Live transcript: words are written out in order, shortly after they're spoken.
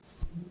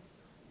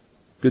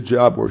Good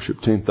job,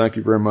 worship team. Thank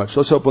you very much.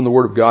 Let's open the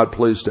Word of God,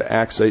 please, to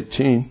Acts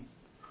 18.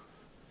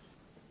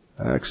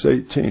 Acts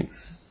 18.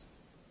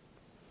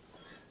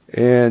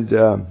 And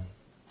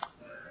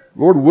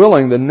Lord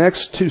willing, the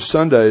next 2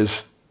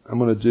 Sundays, I'm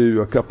going to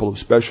do a couple of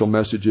special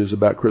messages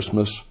about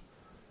Christmas.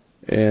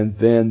 And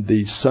then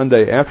the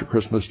Sunday after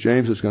Christmas,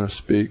 James is going to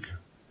speak.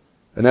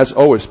 And that's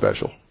always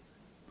special.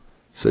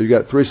 So you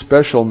got 3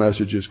 special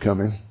messages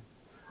coming.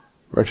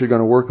 We're actually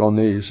going to work on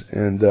these.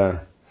 And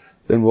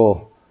then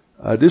we'll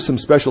do some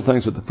special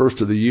things at the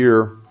first of the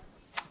year.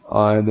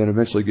 And then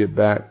eventually get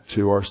back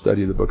to our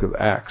study of the book of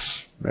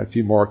Acts.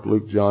 Matthew, Mark,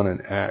 Luke, John,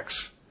 and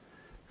Acts.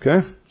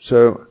 Okay?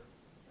 So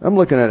I'm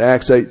looking at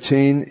Acts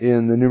 18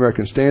 in the New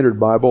American Standard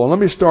Bible. And let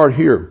me start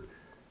here.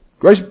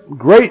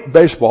 Great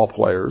baseball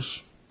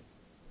players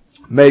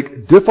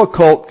make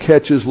difficult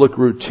catches look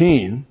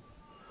routine,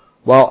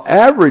 while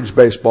average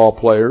baseball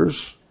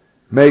players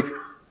make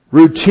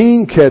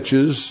routine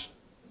catches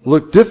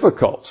look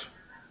difficult.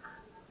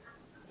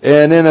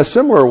 And in a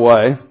similar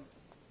way,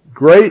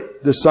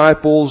 great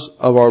disciples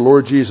of our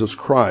Lord Jesus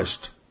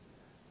Christ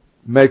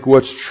make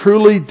what's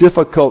truly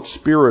difficult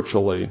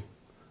spiritually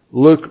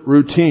look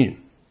routine.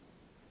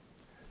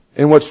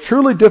 And what's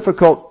truly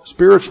difficult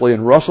spiritually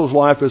in Russell's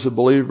life as a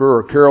believer,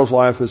 or Carol's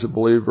life as a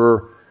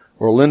believer,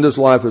 or Linda's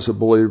life as a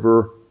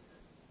believer,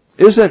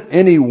 isn't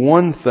any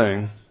one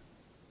thing.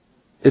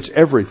 It's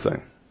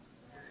everything.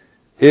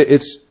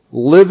 It's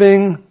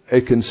living a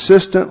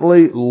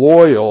consistently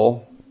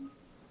loyal,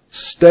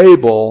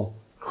 stable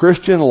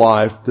Christian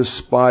life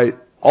despite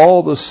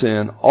all the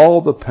sin, all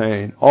the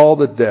pain, all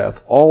the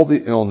death, all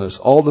the illness,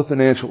 all the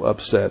financial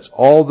upsets,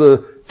 all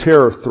the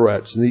terror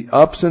threats, and the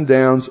ups and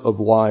downs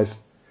of life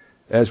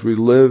as we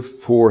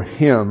live for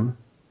Him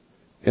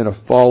in a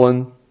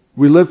fallen,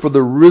 we live for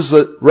the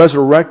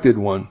resurrected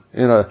one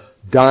in a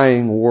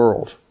dying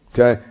world.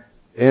 Okay?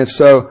 And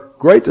so,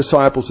 great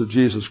disciples of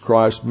Jesus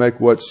Christ make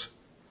what's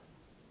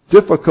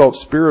difficult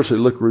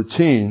spiritually look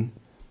routine.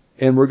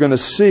 And we're going to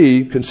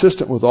see,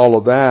 consistent with all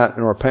of that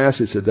in our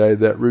passage today,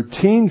 that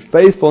routine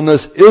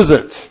faithfulness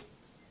isn't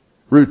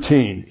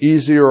routine,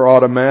 easy or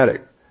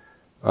automatic.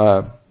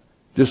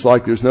 Just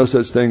like there's no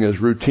such thing as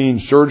routine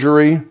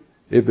surgery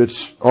if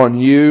it's on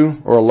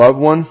you or a loved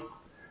one.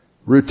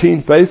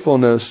 Routine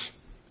faithfulness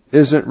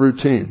isn't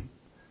routine.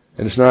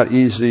 And it's not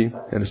easy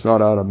and it's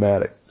not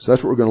automatic. So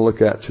that's what we're going to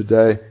look at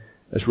today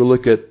as we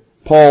look at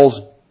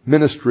Paul's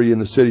ministry in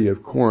the city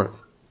of Corinth.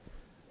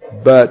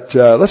 But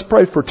let's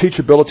pray for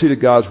teachability to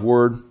God's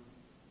Word,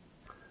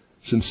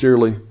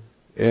 sincerely,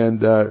 and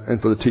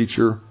for the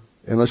teacher.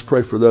 And let's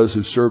pray for those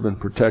who serve and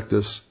protect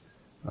us,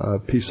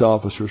 peace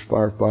officers,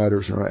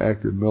 firefighters, and our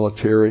active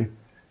military.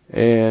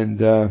 And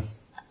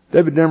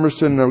David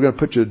Demerson, we're going to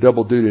put you to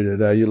double duty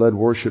today. You led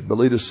worship, but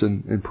lead us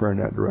in prayer in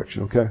that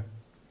direction, okay?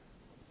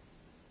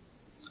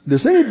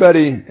 Does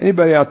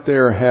anybody out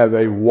there have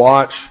a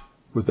watch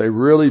with a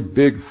really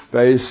big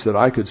face that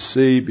I could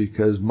see,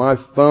 because my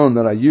phone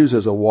that I use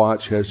as a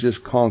watch has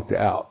just conked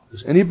out?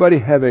 Does anybody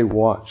have a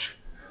watch?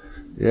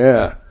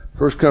 Yeah.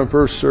 First come,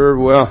 first serve.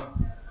 Well,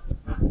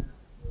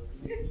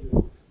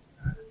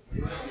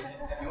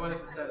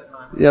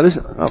 yeah,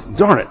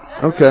 darn it.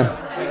 Okay.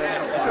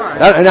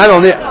 And I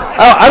don't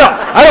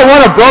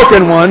want a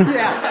broken one.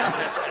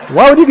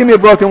 Why would you give me a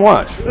broken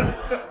watch?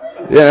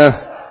 Yeah.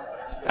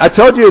 I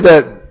told you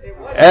that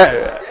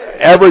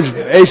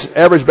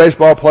average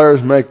baseball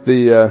players make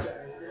the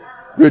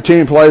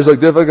routine plays look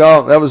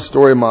difficult. That was the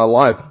story of my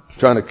life,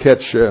 trying to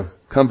catch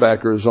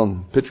comebackers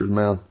on pitcher's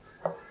mound.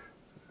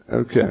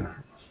 Okay.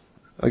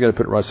 I got to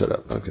put it right side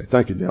up. Okay.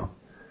 Thank you, Dale.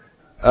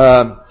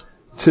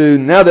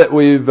 Now that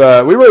we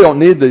really don't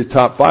need the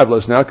top 5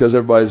 list now, because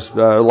everybody's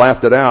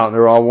laughed it out and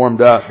they're all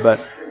warmed up.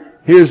 But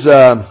here's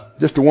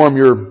just to warm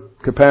your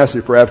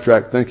capacity for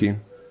abstract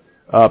thinking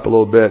up a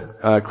little bit.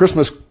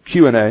 Christmas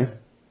Q&A.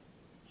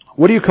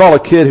 What do you call a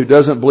kid who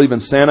doesn't believe in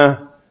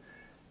Santa?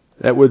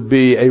 That would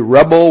be a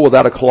rebel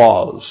without a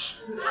clause.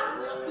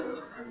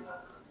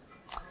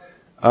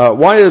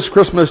 Why is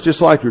Christmas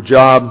just like your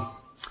job?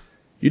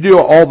 You do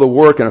all the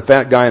work and a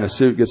fat guy in a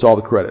suit gets all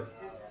the credit.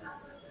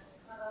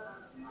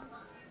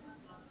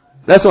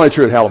 That's only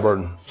true at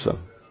Halliburton. So,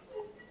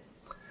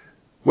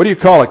 what do you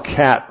call a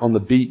cat on the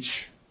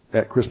beach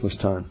at Christmas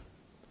time?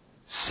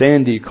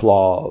 Sandy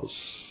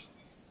Claus.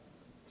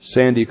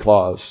 Sandy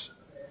Claus.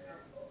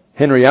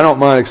 Henry, I don't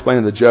mind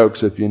explaining the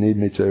jokes if you need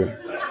me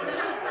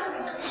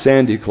to.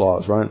 Sandy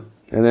Claus, right?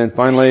 And then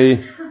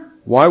finally,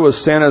 why was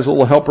Santa's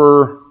little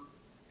helper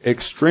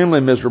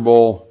extremely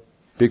miserable?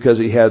 Because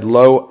he had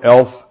low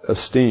elf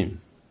esteem.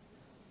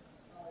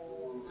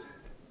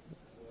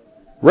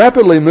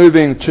 Rapidly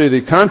moving to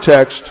the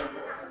context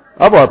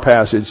of our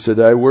passage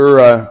today,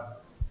 we're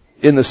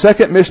in the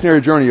second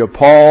missionary journey of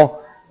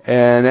Paul,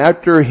 and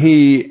after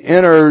he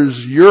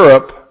enters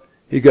Europe,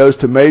 he goes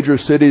to major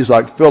cities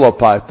like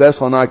Philippi,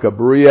 Thessalonica,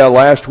 Berea,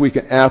 last week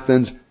in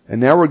Athens, and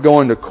now we're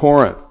going to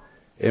Corinth.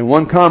 And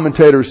one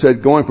commentator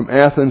said going from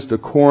Athens to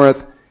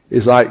Corinth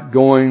is like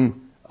going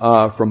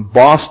from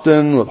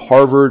Boston with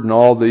Harvard and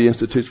all the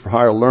institutes for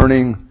higher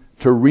learning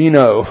to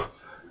Reno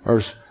or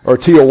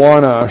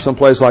Tijuana or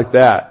someplace like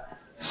that.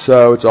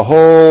 So it's a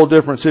whole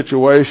different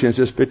situation. It's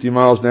just 50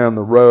 miles down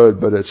the road,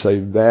 but it's a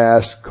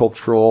vast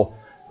cultural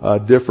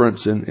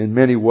difference in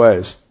many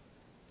ways.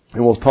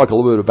 And we'll talk a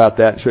little bit about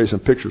that and show you some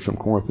pictures from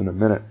Corinth in a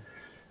minute.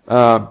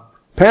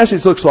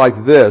 Passage looks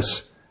like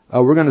this.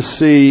 We're going to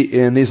see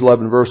in these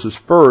 11 verses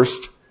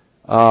first,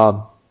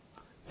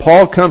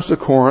 Paul comes to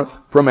Corinth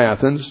from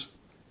Athens,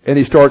 and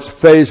he starts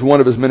phase 1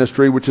 of his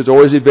ministry, which is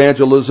always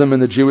evangelism in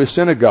the Jewish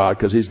synagogue,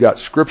 because he's got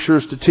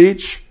scriptures to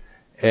teach,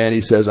 and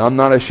he says, I'm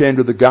not ashamed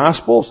of the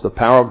gospel. It's the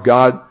power of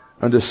God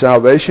unto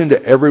salvation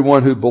to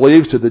everyone who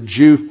believes, to the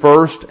Jew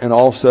first, and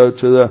also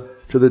to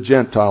the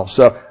Gentile.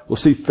 So we'll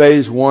see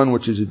phase 1,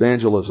 which is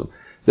evangelism.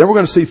 Then we're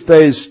going to see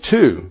phase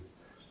 2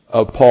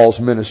 of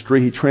Paul's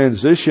ministry. He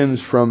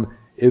transitions from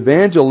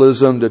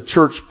evangelism to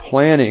church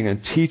planning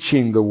and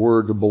teaching the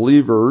word to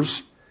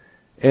believers.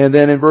 And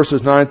then in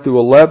verses 9 through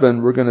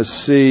 11, we're going to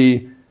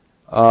see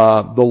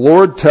the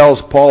Lord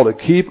tells Paul to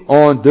keep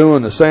on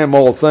doing the same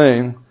old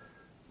thing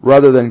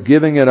rather than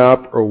giving it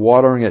up or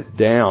watering it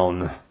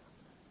down,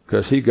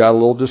 because he got a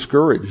little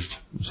discouraged.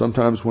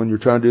 Sometimes when you're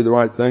trying to do the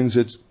right things,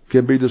 it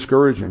can be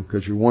discouraging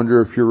because you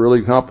wonder if you're really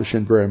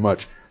accomplishing very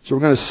much. So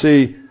we're going to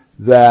see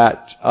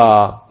that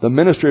the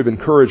ministry of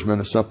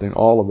encouragement is something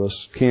all of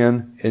us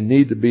can and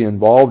need to be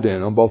involved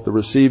in on both the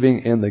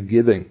receiving and the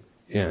giving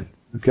end.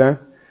 Okay?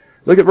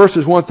 Look at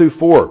verses 1 through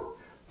 4.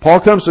 Paul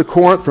comes to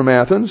Corinth from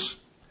Athens,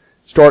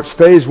 starts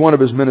phase 1 of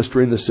his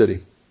ministry in the city.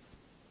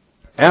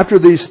 After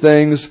these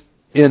things,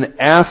 in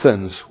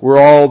Athens, where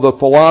all the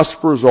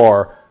philosophers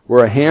are,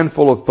 where a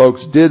handful of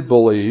folks did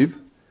believe,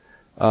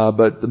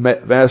 but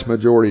the vast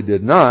majority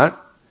did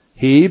not,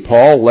 he,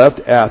 Paul,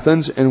 left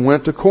Athens and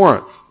went to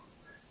Corinth.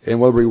 And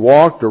whether he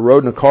walked or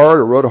rode in a cart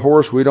or rode a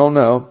horse, we don't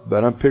know,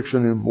 but I'm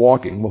picturing him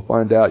walking. We'll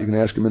find out. You can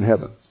ask him in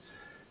heaven.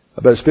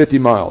 But it's 50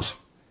 miles.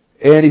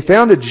 And he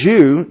found a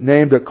Jew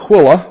named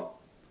Aquila,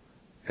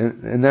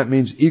 and that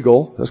means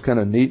eagle. That's kind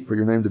of neat for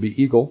your name to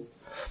be eagle.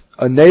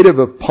 A native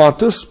of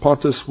Pontus.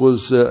 Pontus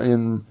was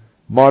in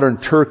modern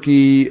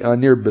Turkey,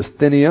 near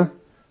Bithynia,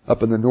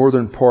 up in the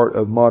northern part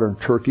of modern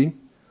Turkey.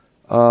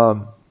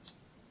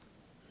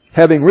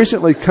 Having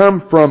recently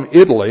come from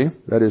Italy,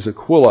 that is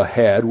Aquila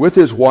had, with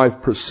his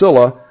wife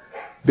Priscilla,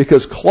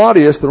 because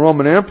Claudius, the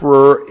Roman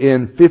emperor,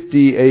 in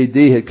 50 AD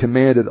had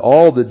commanded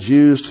all the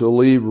Jews to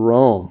leave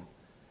Rome.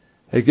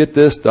 Hey, get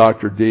this,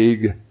 Dr.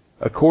 Deeg.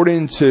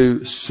 According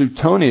to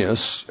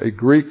Suetonius, a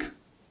Greek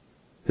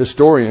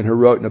historian who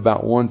wrote in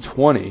about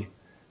 120,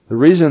 the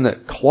reason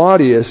that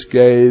Claudius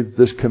gave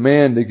this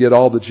command to get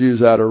all the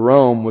Jews out of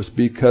Rome was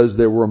because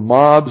there were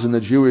mobs in the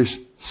Jewish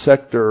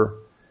sector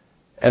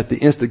at the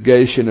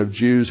instigation of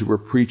Jews who were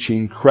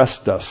preaching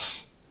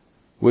Christus,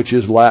 which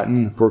is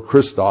Latin for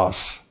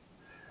Christos.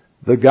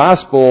 The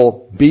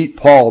gospel beat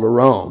Paul to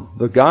Rome.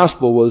 The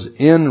gospel was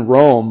in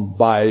Rome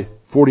by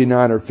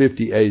 49 or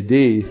 50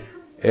 AD,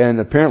 and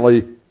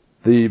apparently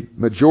the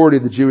majority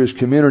of the Jewish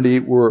community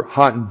were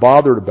hot and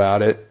bothered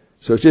about it,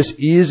 so it's just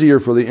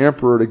easier for the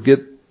emperor to get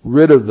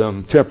rid of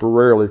them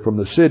temporarily from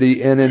the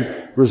city. And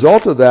in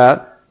result of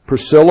that,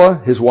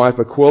 Priscilla, his wife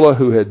Aquila,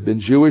 who had been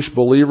Jewish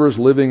believers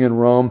living in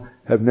Rome,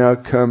 have now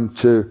come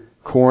to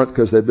Corinth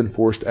because they've been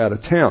forced out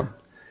of town.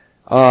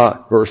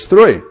 Verse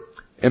 3.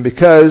 And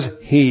because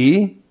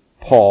he,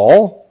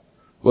 Paul,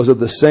 was of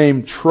the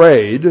same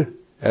trade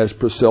as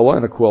Priscilla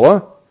and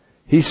Aquila,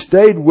 he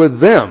stayed with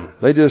them.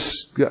 They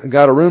just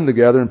got a room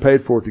together and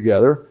paid for it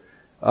together.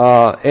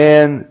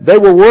 And they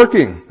were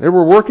working. They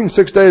were working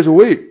 6 days a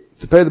week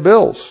to pay the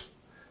bills.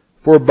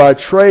 For by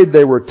trade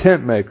they were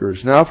tent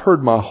makers. Now I've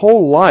heard my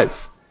whole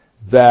life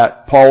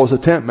that Paul was a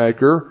tent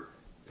maker.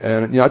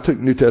 And, I took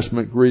New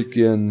Testament Greek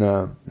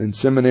in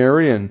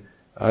seminary, and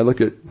I look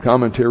at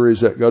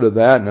commentaries that go to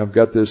that, and I've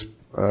got this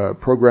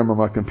program on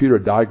my computer,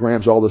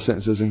 diagrams all the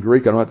sentences in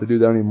Greek. I don't have to do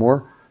that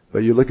anymore. But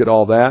you look at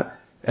all that.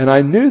 And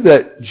I knew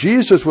that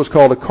Jesus was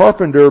called a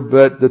carpenter,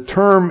 but the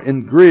term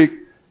in Greek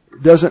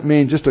doesn't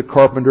mean just a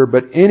carpenter,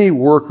 but any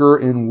worker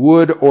in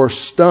wood or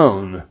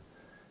stone.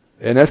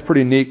 And that's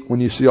pretty neat when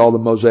you see all the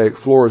mosaic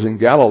floors in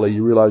Galilee.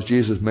 You realize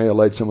Jesus may have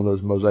laid some of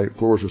those mosaic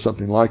floors or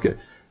something like it.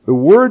 The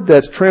word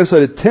that's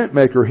translated tent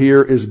maker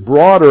here is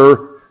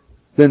broader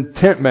than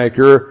tent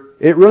maker.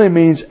 It really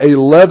means a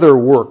leather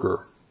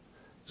worker.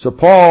 So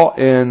Paul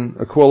and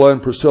Aquila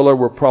and Priscilla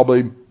were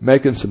probably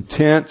making some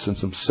tents and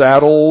some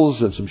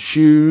saddles and some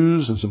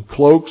shoes and some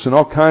cloaks and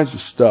all kinds of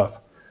stuff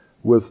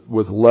with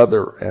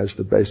leather as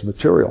the base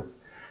material.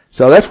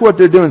 So that's what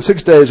they're doing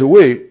 6 days a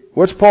week.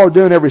 What's Paul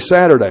doing every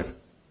Saturday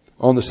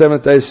on the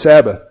seventh day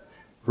Sabbath?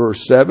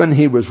 Verse 7,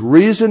 he was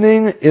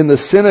reasoning in the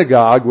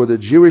synagogue with the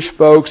Jewish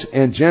folks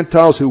and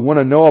Gentiles who want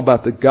to know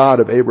about the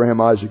God of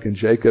Abraham, Isaac, and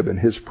Jacob and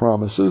his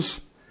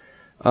promises.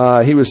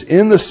 He was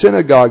in the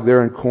synagogue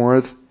there in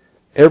Corinth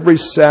every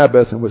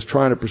Sabbath and was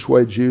trying to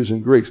persuade Jews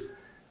and Greeks.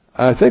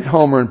 I think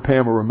Homer and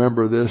Pam will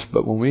remember this,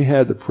 but when we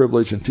had the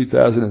privilege in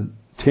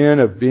 2010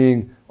 of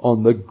being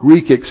on the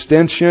Greek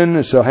extension,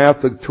 and so half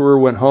the tour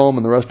went home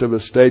and the rest of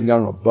us stayed and got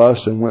on a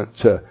bus and went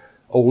to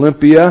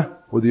Olympia,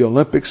 where the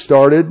Olympics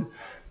started.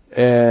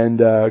 and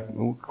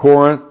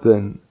Corinth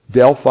and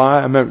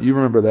Delphi. You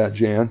remember that,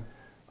 Jan.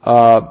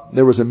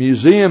 There was a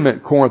museum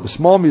at Corinth, a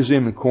small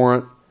museum in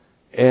Corinth,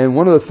 and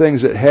one of the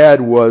things it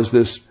had was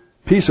this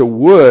piece of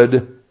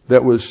wood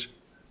that was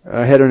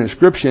had an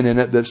inscription in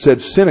it that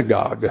said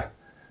synagogue.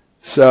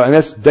 So, and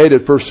that's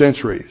dated 1st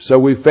century. So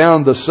we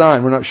found the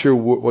sign. We're not sure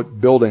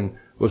what building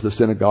was the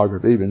synagogue,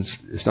 or even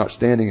it's not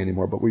standing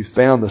anymore, but we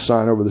found the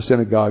sign over the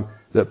synagogue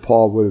that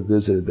Paul would have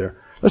visited there.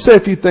 Let's say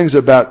a few things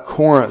about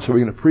Corinth so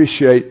we can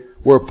appreciate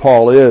where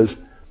Paul is.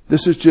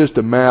 This is just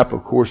a map,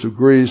 of course, of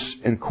Greece,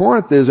 and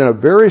Corinth is in a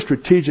very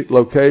strategic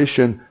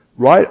location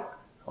right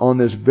on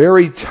this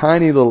very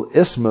tiny little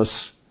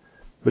isthmus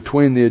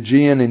between the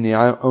Aegean and the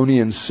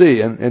Ionian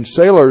Sea. And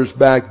sailors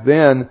back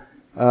then,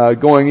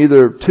 going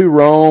either to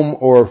Rome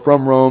or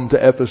from Rome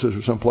to Ephesus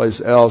or someplace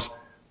else,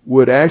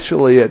 would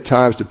actually at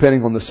times,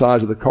 depending on the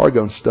size of the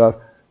cargo and stuff,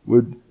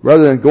 would,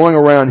 rather than going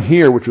around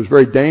here, which was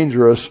very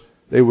dangerous,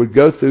 they would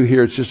go through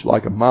here. It's just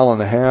like a mile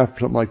and a half,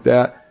 something like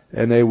that,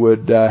 and they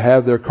would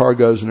have their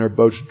cargoes and their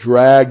boats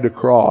dragged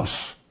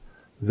across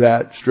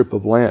that strip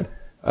of land.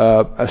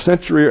 A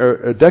century or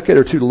a decade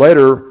or two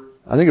later,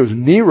 I think it was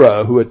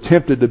Nero who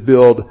attempted to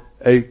build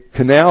a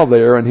canal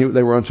there, and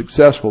they were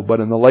unsuccessful. But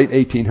in the late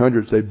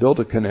 1800s, they built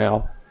a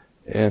canal,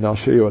 and I'll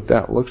show you what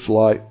that looks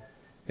like.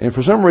 And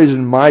for some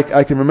reason, Mike,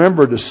 I can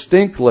remember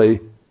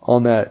distinctly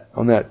on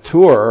that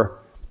tour,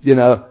 we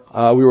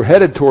were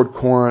headed toward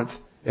Corinth,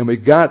 and we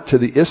got to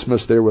the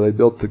isthmus there where they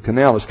built the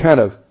canal. It was kind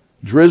of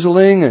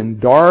drizzling and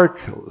dark,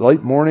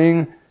 late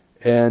morning,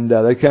 and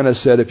they kind of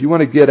said, if you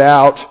want to get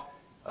out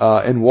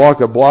and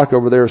walk a block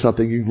over there or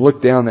something, you can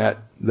look down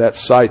that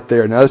site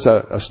there. Now, that's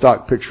a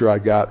stock picture I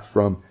got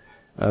from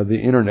the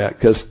internet,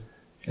 because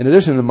in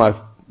addition to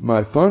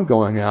my phone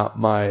going out,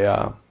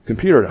 my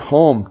computer at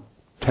home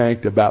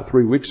tanked about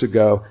 3 weeks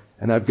ago,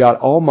 and I've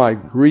got all my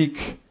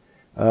Greek,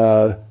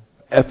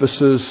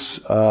 Ephesus,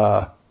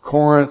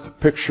 Corinth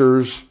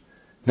pictures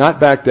not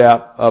backed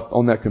up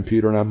on that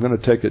computer, and I'm going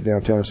to take it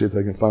downtown and see if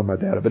they can find my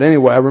data. But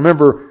anyway, I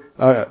remember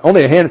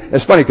only a hand.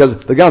 It's funny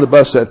because the guy on the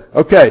bus said,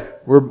 "Okay,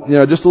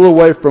 we're just a little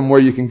way from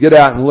where you can get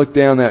out and look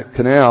down that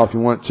canal if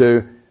you want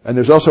to." And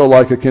there's also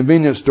like a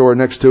convenience store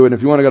next to it. And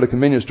if you want to go to a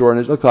convenience store,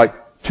 and it looked like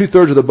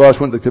 2/3 of the bus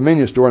went to the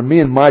convenience store, and me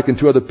and Mike and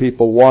 2 other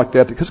people walked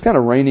out because it's kind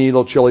of rainy, a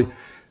little chilly.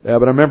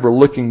 But I remember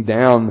looking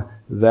down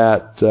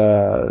that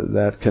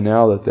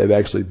canal that they've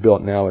actually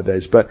built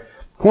nowadays. But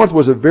Corinth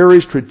was a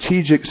very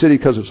strategic city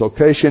because of its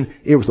location.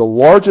 It was the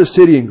largest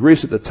city in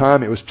Greece at the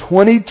time. It was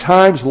 20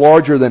 times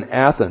larger than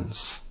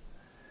Athens.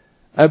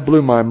 That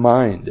blew my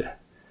mind.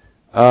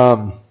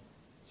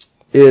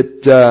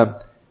 It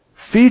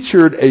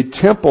featured a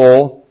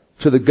temple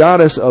to the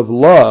goddess of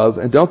love,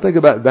 and don't think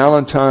about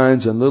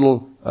Valentines and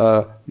little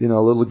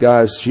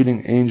guys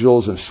shooting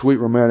angels and sweet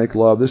romantic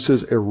love. This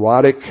is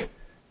erotic,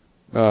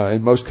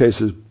 in most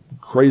cases,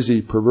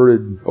 crazy,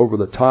 perverted,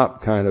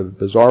 over-the-top kind of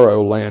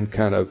bizarro land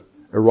kind of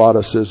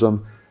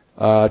eroticism.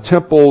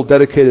 Temple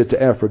dedicated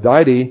to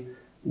Aphrodite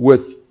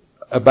with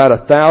about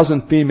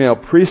 1,000 female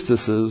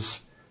priestesses,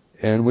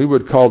 and we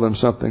would call them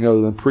something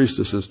other than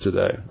priestesses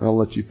today. I'll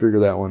let you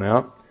figure that one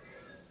out.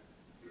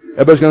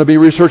 Everybody's going to be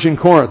researching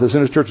Corinth as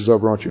soon as church is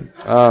over, aren't you?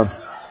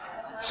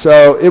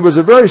 So it was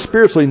a very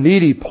spiritually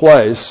needy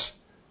place.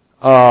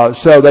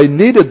 So they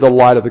needed the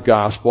light of the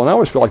gospel. And I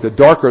always feel like the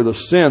darker the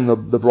sin, the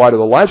brighter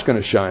the light's going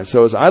to shine.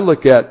 So as I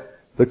look at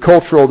the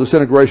cultural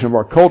disintegration of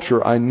our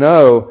culture, I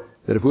know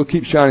that if we'll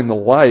keep shining the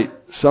light,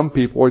 some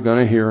people are going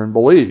to hear and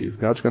believe.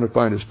 God's going to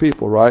find His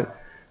people, right?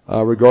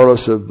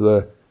 Regardless of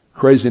the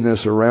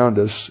craziness around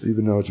us,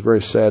 even though it's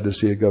very sad to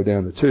see it go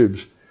down the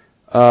tubes.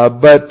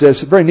 But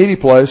it's a very needy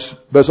place,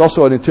 but it's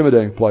also an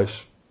intimidating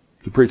place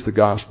to preach the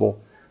gospel,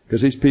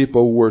 because these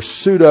people were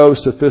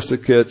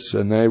pseudo-sophisticates,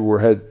 and they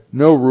had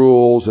no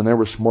rules, and they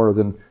were smarter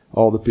than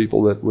all the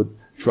people that would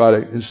try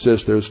to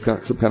insist there's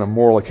some kind of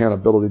moral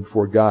accountability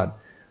before God.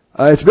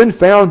 It's been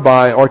found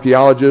by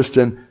archaeologists,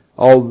 and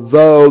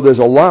although there's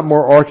a lot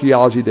more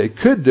archaeology they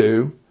could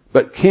do,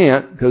 but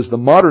can't, because the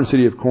modern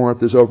city of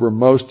Corinth is over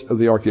most of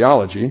the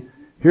archaeology,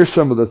 here's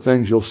some of the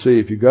things you'll see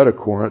if you go to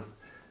Corinth.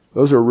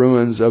 Those are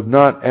ruins of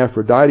not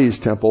Aphrodite's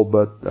temple,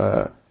 but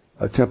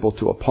a temple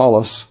to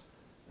Apollos.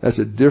 That's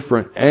a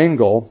different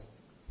angle,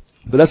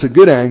 but that's a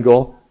good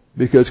angle,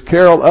 because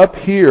Carol, up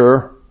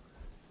here,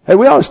 hey,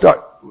 we ought to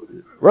start,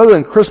 rather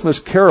than Christmas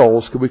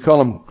carols, could we call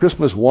them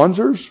Christmas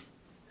onesers?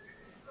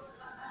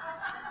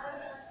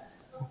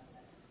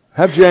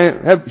 Have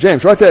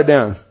James write that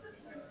down.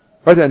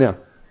 Write that down.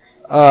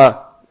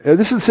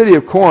 This is the city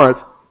of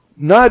Corinth.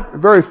 Not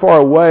very far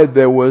away,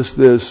 there was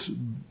this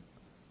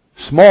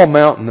small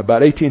mountain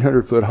about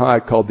 1,800 foot high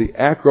called the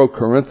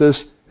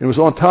Acrocorinthus. And it was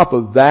on top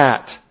of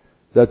that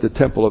the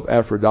temple of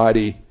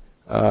Aphrodite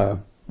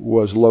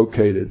was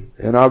located.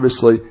 And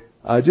obviously,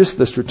 just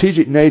the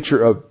strategic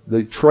nature of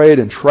the trade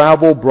and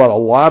travel brought a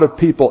lot of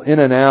people in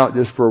and out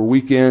just for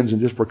weekends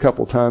and just for a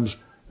couple times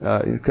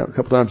a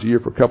year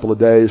for a couple of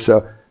days.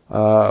 So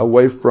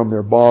away from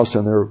their boss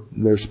and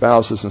their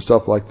spouses and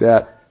stuff like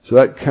that. So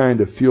that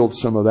kind of fueled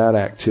some of that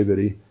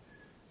activity.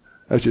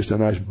 That's just a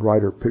nice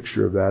brighter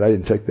picture of that. I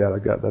didn't take that. I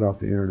got that off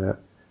the internet.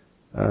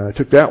 I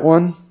took that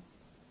one.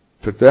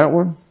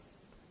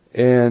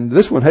 And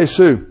this one, hey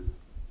Sue.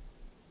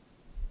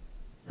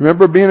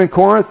 Remember being in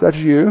Corinth? That's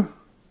you.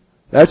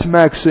 That's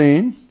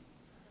Maxine.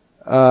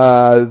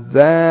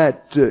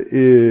 That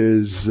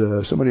is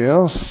somebody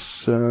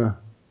else. There's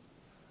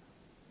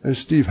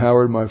Steve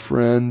Howard, my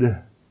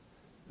friend.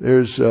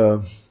 There's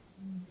who's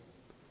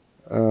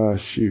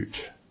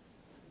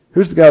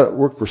the guy that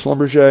worked for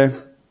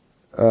Schlumberger?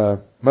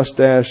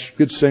 Mustache,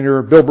 good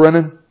singer, Bill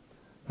Brennan.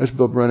 That's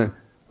Bill Brennan.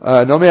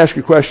 Now let me ask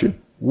you a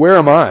question. Where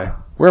am I?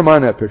 Where am I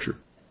in that picture?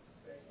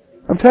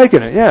 I'm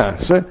taking it, yeah.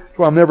 So, that's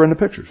why I'm never in the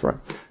pictures, right?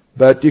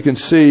 But you can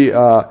see,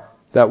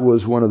 that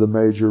was one of the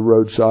major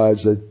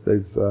roadsides that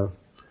they've,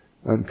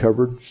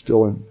 uncovered,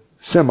 still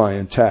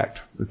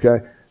semi-intact,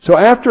 okay? So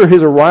after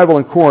his arrival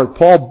in Corinth,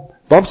 Paul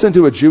bumps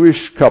into a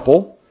Jewish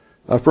couple,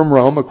 from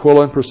Rome,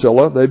 Aquila and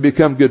Priscilla. They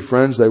become good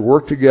friends. They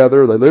work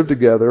together. They live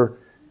together.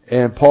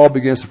 And Paul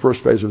begins the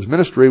first phase of his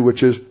ministry,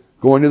 which is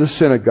going to the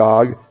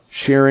synagogue,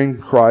 sharing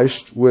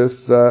Christ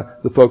with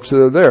the folks that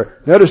are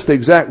there. Notice the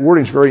exact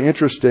wording is very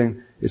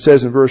interesting. It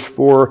says in verse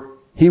 4,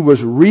 he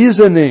was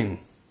reasoning.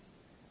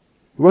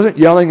 He wasn't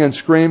yelling and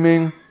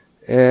screaming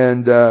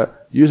and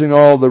using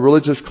all the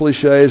religious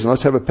cliches and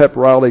let's have a pep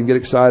rally and get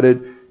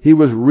excited. He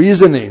was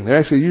reasoning. They're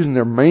actually using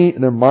their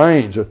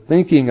minds. They're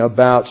thinking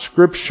about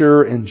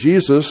Scripture and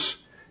Jesus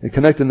and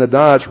connecting the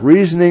dots,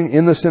 reasoning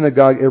in the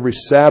synagogue every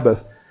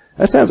Sabbath.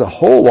 That sounds a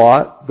whole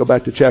lot, go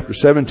back to chapter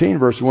 17,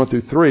 verses 1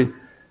 through 3,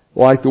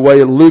 like the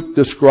way Luke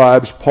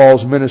describes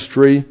Paul's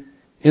ministry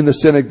in the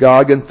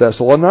synagogue in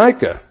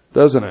Thessalonica,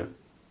 doesn't it?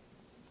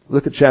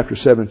 Look at chapter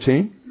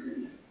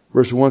 17,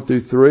 verses 1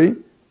 through 3.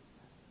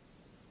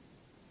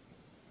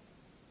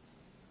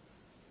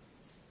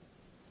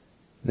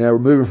 Now we're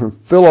moving from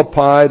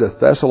Philippi to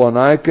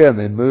Thessalonica, and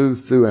they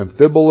move through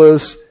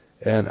Amphipolis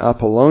and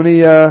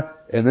Apollonia,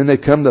 and then they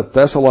come to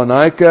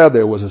Thessalonica.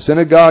 There was a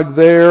synagogue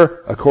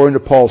there. According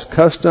to Paul's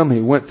custom, he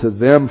went to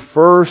them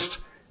first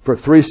for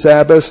 3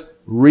 Sabbaths,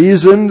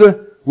 reasoned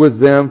with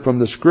them from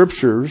the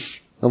Scriptures.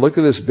 Now look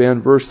at this,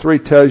 Ben. Verse 3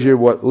 tells you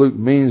what Luke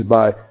means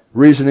by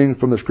reasoning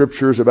from the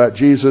Scriptures about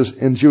Jesus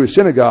in Jewish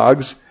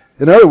synagogues.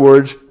 In other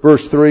words,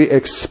 verse 3,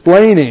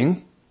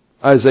 explaining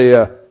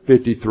Isaiah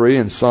 53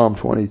 and Psalm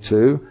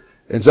 22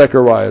 and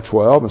Zechariah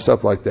 12 and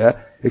stuff like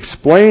that,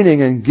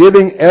 explaining and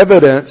giving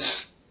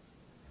evidence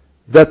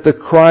that the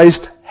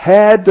Christ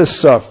had to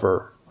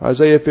suffer,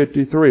 Isaiah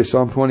 53,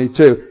 Psalm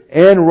 22,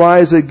 and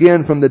rise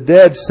again from the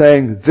dead,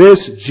 saying,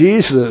 this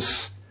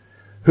Jesus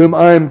whom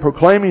I am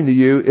proclaiming to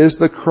you is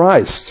the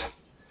Christ.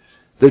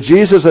 The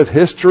Jesus of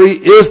history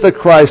is the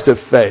Christ of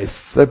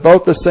faith. They're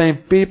both the same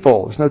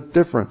people. There's no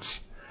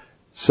difference.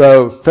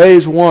 So,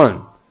 phase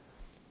 1.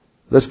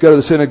 Let's go to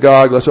the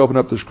synagogue. Let's open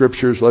up the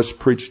Scriptures. Let's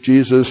preach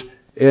Jesus.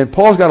 And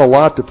Paul's got a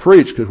lot to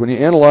preach, because when you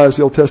analyze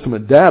the Old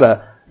Testament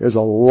data, there's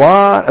a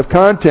lot of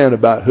content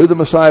about who the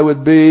Messiah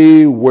would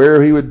be,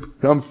 where he would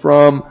come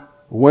from,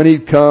 when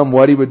he'd come,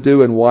 what he would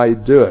do, and why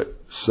he'd do it.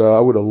 So I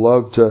would have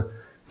loved to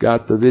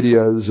got the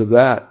videos of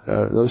that,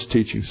 those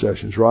teaching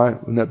sessions, right?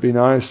 Wouldn't that be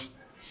nice?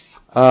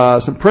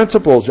 Some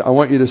principles I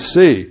want you to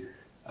see.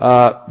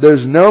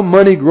 There's no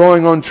money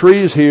growing on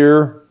trees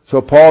here,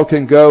 so Paul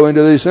can go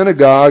into the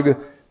synagogue.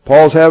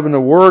 Paul's having to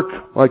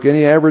work like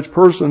any average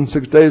person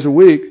 6 days a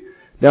week.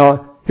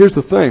 Now, here's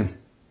the thing.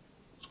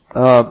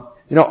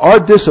 Our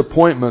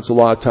disappointments a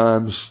lot of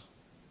times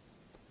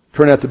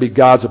turn out to be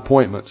God's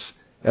appointments.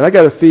 And I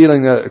got a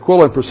feeling that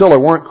Aquila and Priscilla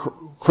weren't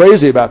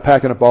crazy about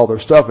packing up all their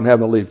stuff and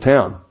having to leave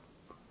town,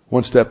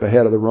 one step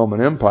ahead of the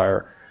Roman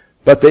Empire.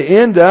 But they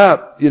end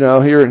up,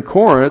 here in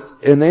Corinth,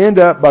 and they end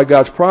up, by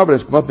God's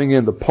providence, bumping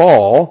into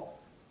Paul,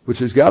 which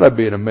has got to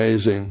be an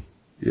amazing,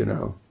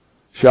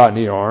 shot in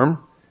the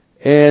arm.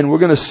 And we're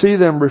going to see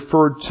them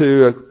referred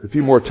to a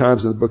few more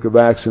times in the book of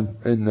Acts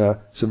in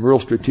some real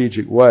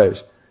strategic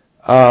ways.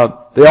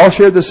 They all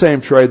shared the same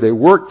trade. They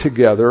worked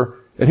together.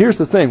 And here's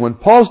the thing. When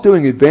Paul's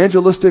doing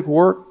evangelistic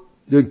work,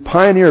 doing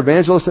pioneer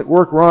evangelistic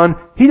work, Ron,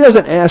 he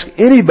doesn't ask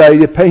anybody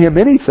to pay him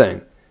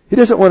anything. He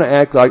doesn't want to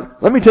act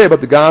like, let me tell you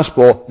about the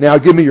gospel, now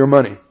give me your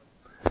money.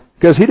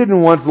 Because he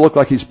didn't want to look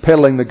like he's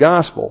peddling the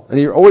gospel. And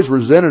he always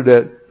resented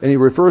it, and he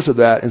refers to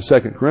that in 2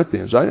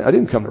 Corinthians. I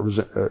didn't come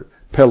to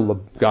peddle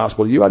the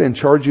gospel to you. I didn't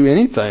charge you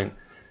anything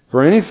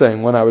for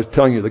anything when I was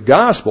telling you the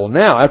gospel.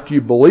 Now, after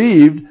you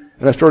believed,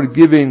 and I started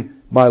giving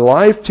my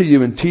life to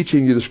you and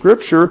teaching you the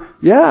Scripture,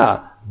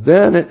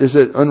 then is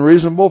it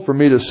unreasonable for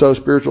me to sow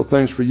spiritual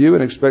things for you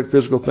and expect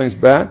physical things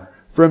back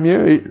from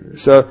you?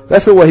 So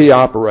that's the way he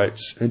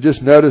operates. And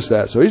just notice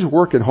that. So he's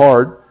working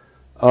hard.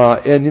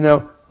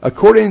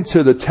 According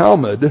to the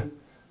Talmud,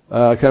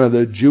 kind of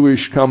the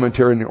Jewish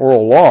commentary in the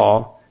oral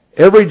law,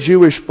 every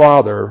Jewish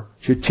father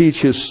should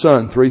teach his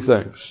son 3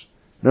 things.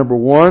 Number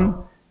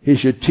 1, he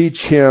should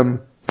teach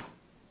him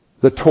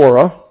the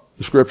Torah,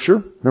 the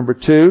Scripture. Number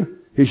 2,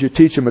 he should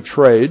teach him a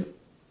trade,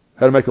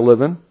 how to make a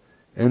living.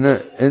 And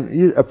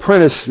you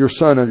apprentice your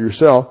son unto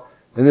yourself,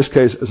 in this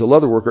case as a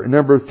leather worker. And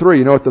number 3,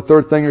 you know what the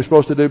third thing you're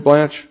supposed to do,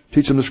 Blanche?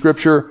 Teach him the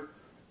Scripture.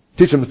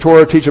 Teach them the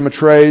Torah, teach them a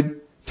trade,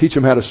 teach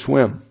them how to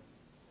swim.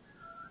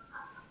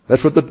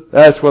 That's what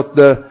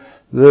the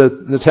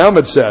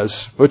Talmud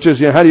says, which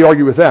is, how do you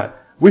argue with that?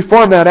 We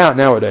farm that out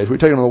nowadays. We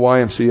take them to the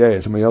YMCA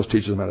and somebody else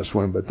teaches them how to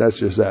swim, but that's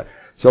just that.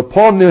 So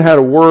Paul knew how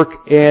to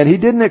work, and he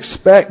didn't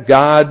expect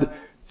God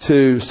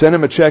to send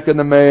him a check in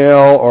the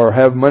mail or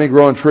have money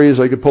grow on trees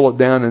so he could pull it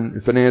down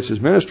and finance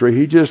his ministry.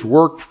 He just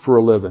worked for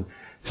a living.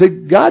 See,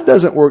 God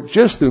doesn't work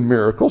just through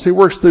miracles. He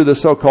works through the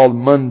so-called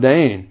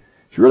mundane.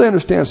 If you really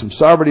understand some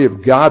sovereignty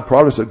of God,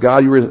 providence of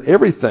God, you realize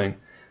everything.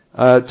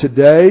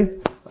 Today,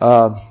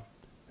 and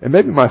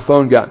maybe my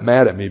phone got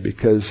mad at me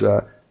because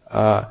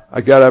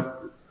I got up.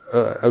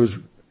 I was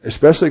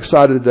especially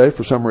excited today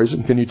for some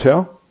reason. Can you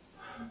tell?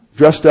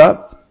 Dressed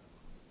up,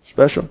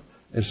 special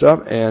and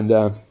stuff,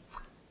 and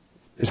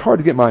it's hard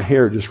to get my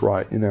hair just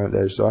right,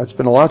 nowadays. So I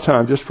spend a lot of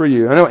time just for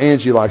you. I know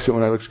Angie likes it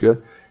when it looks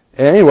good.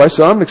 Anyway,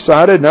 so I'm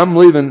excited, and I'm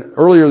leaving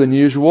earlier than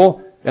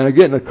usual, and I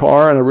get in the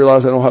car, and I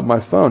realize I don't have my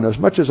phone. As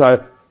much as I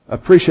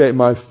appreciate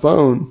my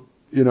phone,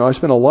 I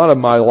spend a lot of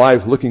my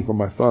life looking for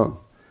my phone.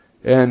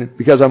 And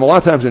because I'm a lot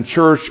of times in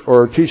church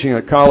or teaching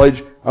at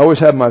college, I always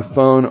have my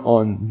phone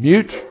on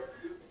mute.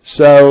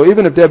 So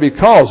even if Debbie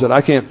calls it,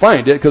 I can't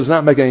find it because it's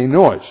not making any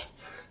noise.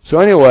 So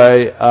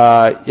anyway,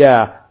 I'm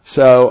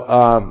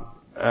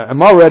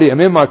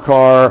in my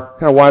car,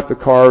 kind of wipe the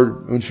car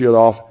windshield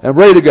off, and I'm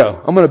ready to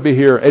go. I'm going to be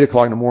here at 8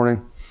 o'clock in the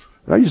morning.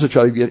 And I usually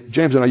try to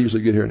James and I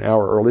usually get here an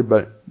hour early,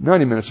 but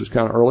 90 minutes is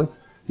kind of early,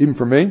 even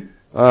for me,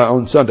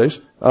 on Sundays.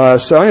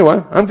 So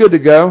anyway, I'm good to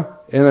go,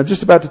 and I'm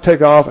just about to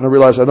take off, and I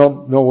realize I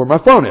don't know where my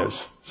phone is.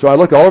 So I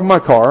look all over my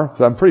car,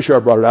 so I'm pretty sure I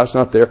brought it out, it's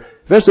not there.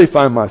 Eventually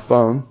find my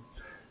phone.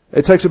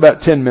 It takes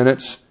about 10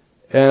 minutes,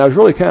 and I was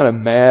really kind of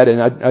mad,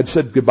 and I'd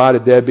said goodbye to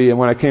Debbie, and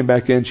when I came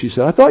back in, she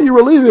said, I thought you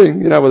were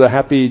leaving, with a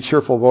happy,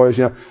 cheerful voice,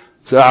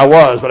 So I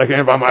was, but I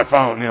can't find my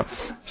phone,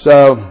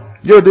 So,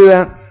 you ever do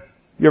that?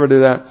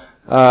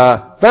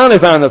 Finally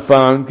found the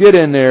phone, get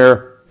in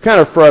there,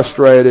 kind of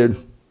frustrated,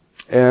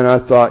 and I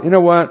thought, you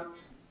know what?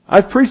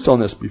 I've preached on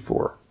this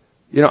before.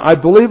 I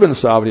believe in the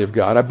sovereignty of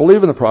God. I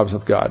believe in the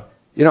providence of God.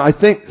 I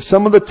think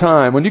some of the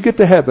time, when you get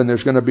to heaven,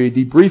 there's going to be a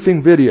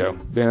debriefing video,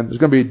 Ben. There's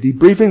going to be a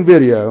debriefing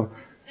video,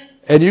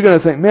 and you're going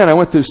to think, man, I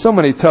went through so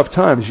many tough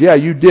times. Yeah,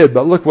 you did,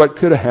 but look what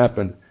could have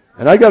happened.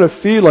 And I got a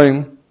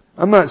feeling,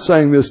 I'm not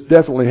saying this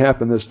definitely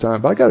happened this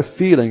time, but I got a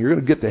feeling you're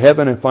going to get to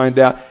heaven and find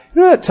out,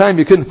 that time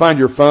you couldn't find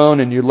your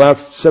phone and you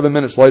left 7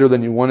 minutes later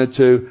than you wanted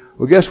to?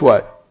 Well, guess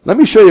what? Let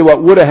me show you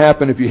what would have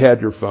happened if you had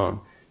your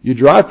phone. You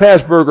drive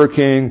past Burger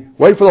King,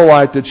 wait for the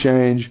light to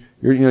change.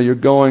 You're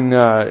going,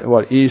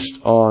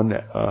 east on,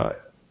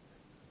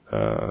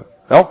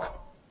 Elk?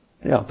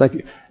 Yeah, thank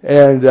you.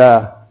 And,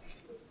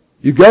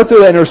 you go through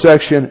that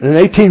intersection and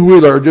an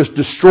 18-wheeler just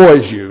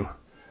destroys you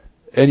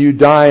and you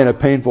die in a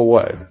painful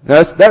way.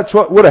 That's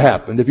what would have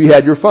happened if you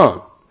had your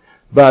phone.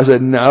 But I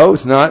said, no,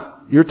 it's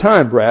not your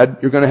time, Brad.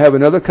 You're going to have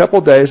another couple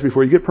of days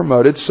before you get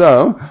promoted.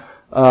 So,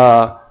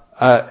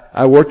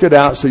 I worked it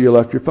out so you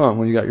left your phone.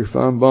 When you got your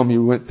phone, boom,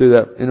 you went through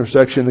that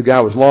intersection. The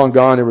guy was long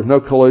gone. There was no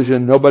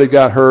collision. Nobody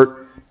got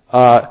hurt.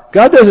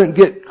 God doesn't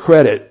get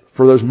credit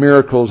for those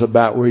miracles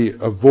about where He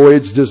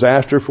avoids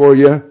disaster for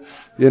you.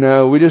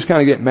 We just kind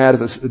of get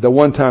mad at the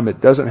one time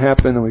it doesn't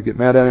happen and we get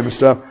mad at Him and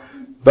stuff.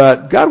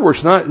 But God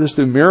works not just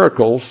through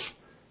miracles,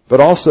 but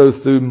also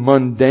through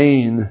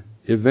mundane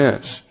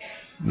events.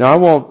 Now I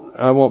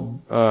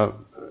won't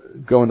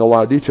go into a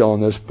lot of detail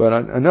on this, but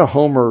I know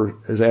Homer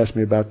has asked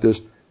me about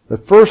this. The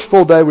first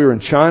full day we were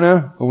in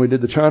China, when we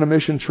did the China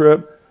mission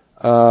trip,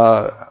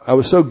 I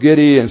was so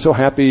giddy and so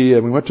happy,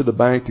 and we went to the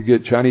bank to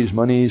get Chinese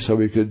money so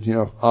we could,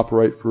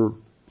 operate for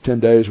 10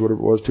 days, whatever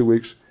it was, 2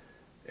 weeks.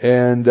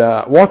 And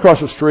walked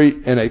across the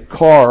street, and a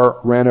car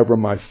ran over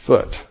my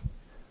foot.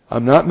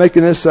 I'm not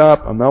making this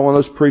up. I'm not one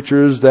of those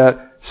preachers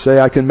that say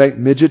I can make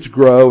midgets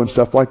grow and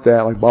stuff like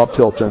that, like Bob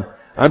Tilton.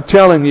 I'm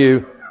telling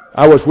you,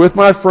 I was with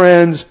my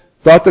friends,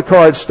 thought the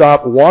car had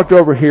stopped, walked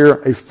over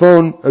here, a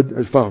phone.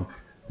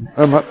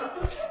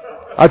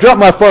 I dropped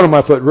my phone on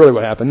my foot, really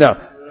what happened. No.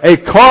 A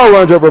car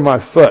runs over my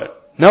foot.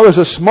 Now it was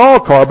a small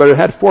car, but it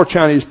had 4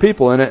 Chinese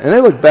people in it, and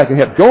they looked back and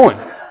kept going.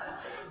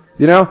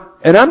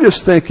 And I'm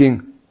just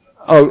thinking,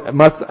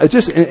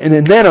 just in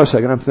a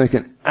nanosecond, I'm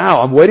thinking,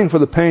 ow, I'm waiting for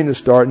the pain to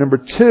start. Number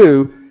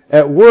 2,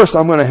 at worst,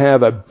 I'm going to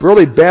have a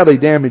really badly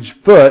damaged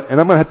foot,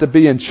 and I'm going to have to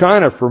be in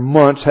China for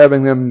months,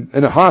 having them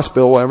in a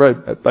hospital while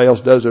everybody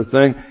else does their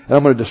thing, and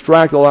I'm going to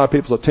distract a lot of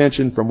people's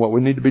attention from what we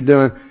need to be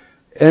doing.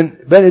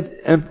 But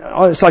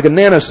it's like a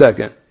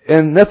nanosecond,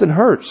 and nothing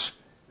hurts.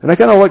 And I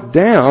kind of looked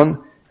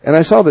down, and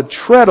I saw the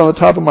tread on the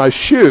top of my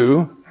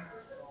shoe,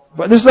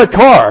 but this is a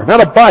car,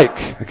 not a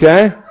bike,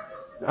 okay?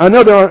 I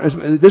know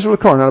this is a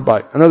car, not a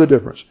bike. I know the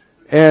difference.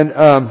 And,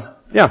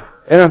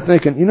 and I'm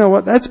thinking, you know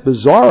what, that's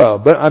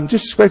bizarro, but I'm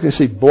just expecting to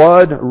see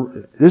blood.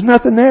 There's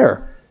nothing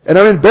there. And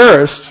I'm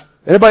embarrassed.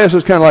 Everybody else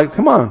was kind of like,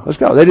 come on, let's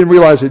go. They didn't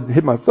realize it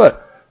hit my foot.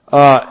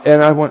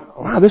 And I went,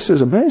 wow, this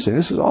is amazing.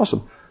 This is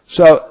awesome.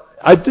 So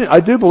I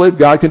do believe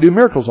God can do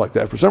miracles like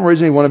that. For some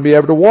reason, He wanted me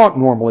able to walk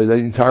normally the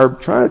entire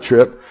China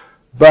trip.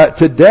 But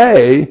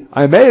today,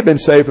 I may have been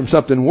saved from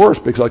something worse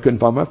because I couldn't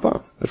find my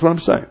phone. That's what I'm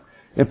saying.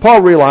 And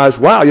Paul realized,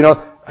 wow,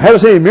 I haven't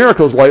seen any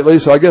miracles lately,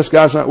 so I guess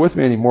God's not with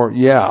me anymore.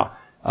 Yeah.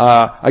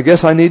 I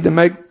guess I need to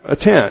make a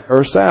tent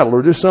or a saddle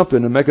or do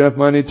something to make enough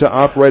money to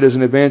operate as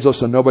an evangelist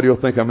so nobody will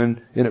think I'm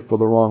in it for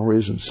the wrong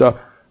reason. So,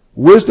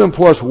 wisdom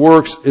plus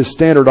works is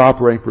standard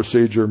operating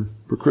procedure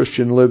for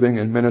Christian living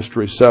and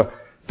ministry. So,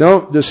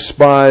 don't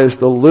despise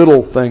the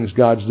little things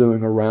God's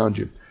doing around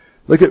you.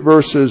 Look at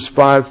verses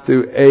 5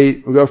 through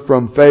 8. We'll go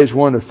from phase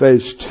 1 to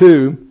phase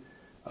 2.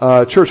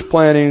 Church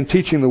planting,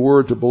 teaching the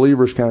word to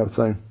believers kind of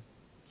thing.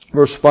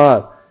 Verse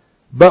 5.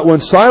 But when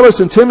Silas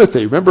and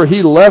Timothy, remember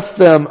he left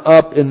them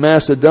up in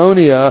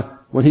Macedonia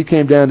when he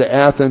came down to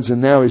Athens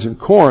and now he's in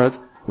Corinth.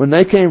 When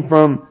they came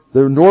from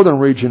the northern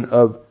region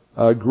of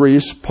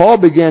Greece, Paul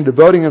began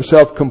devoting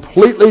himself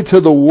completely to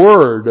the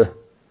word,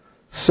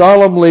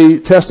 solemnly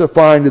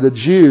testifying to the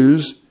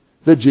Jews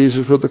that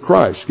Jesus was the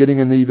Christ, getting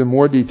into even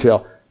more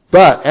detail.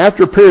 But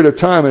after a period of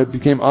time, it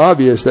became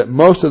obvious that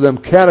most of them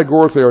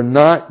categorically are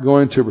not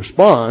going to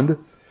respond.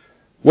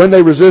 When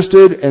they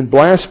resisted and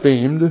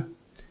blasphemed,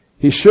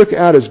 he shook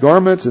out his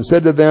garments and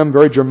said to them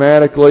very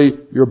dramatically,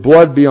 your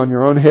blood be on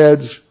your own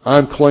heads.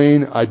 I'm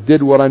clean. I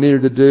did what I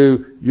needed to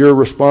do. You're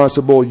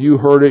responsible. You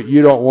heard it.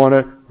 You don't want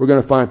it. We're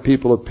going to find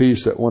people of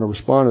peace that want to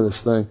respond to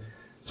this thing.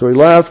 So he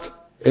left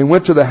and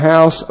went to the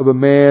house of a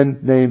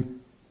man named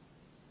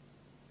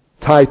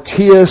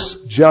Titius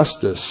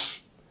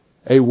Justus,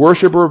 a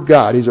worshiper of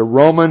God. He's a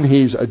Roman,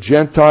 he's a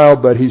Gentile,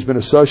 but he's been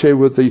associated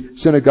with the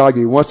synagogue.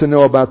 He wants to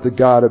know about the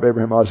God of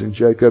Abraham, Isaac, and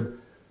Jacob,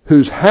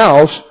 whose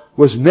house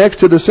was next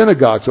to the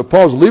synagogue. So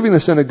Paul's leaving the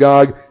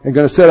synagogue and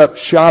going to set up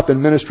shop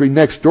and ministry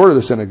next door to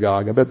the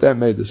synagogue. I bet that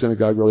made the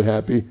synagogue really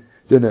happy,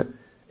 didn't it?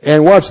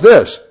 And watch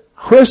this.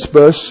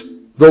 Crispus,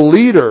 the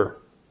leader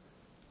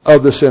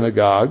of the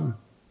synagogue,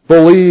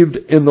 believed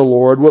in the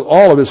Lord with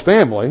all of his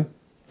family,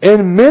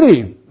 and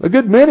a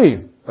good many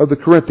of the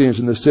Corinthians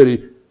in the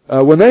city,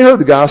 when they heard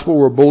the gospel,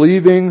 were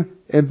believing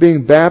and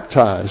being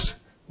baptized.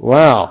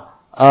 Wow.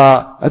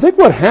 I think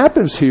what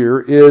happens here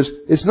is,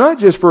 it's not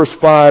just verse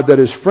 5 that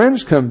his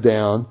friends come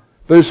down,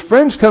 but his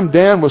friends come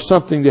down with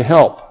something to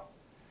help.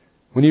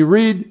 When you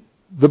read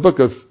the book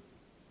of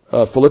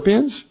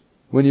Philippians,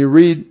 when you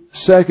read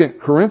 2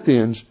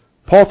 Corinthians,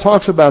 Paul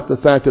talks about the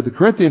fact that the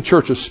Corinthian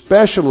church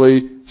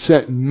especially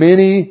sent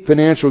many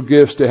financial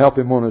gifts to help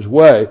him on his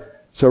way.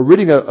 So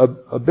reading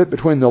a bit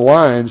between the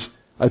lines,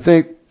 I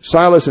think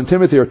Silas and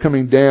Timothy are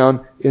coming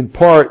down in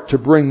part to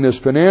bring this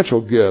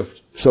financial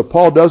gift. So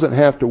Paul doesn't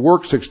have to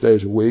work 6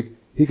 days a week.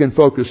 He can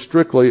focus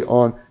strictly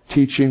on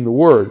teaching the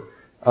word.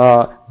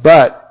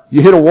 But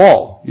you hit a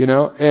wall,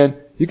 and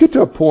you get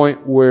to a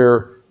point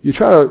where you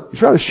try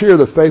to share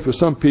the faith with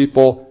some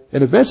people,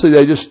 and eventually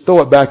they just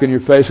throw it back in your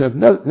face,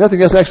 and if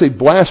nothing else, actually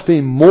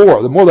blaspheme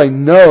more. The more they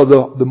know,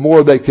 the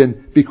more they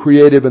can be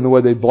creative in the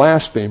way they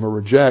blaspheme or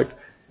reject.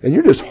 And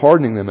you're just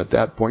hardening them at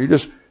that point. You're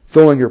just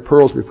throwing your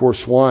pearls before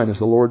swine, as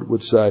the Lord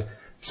would say.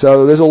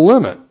 So there's a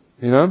limit,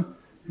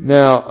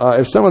 Now,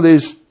 if some of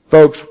these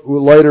folks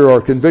later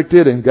are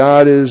convicted and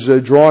God is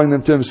drawing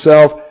them to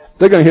himself,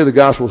 they're going to hear the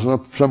gospel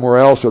somewhere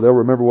else, or they'll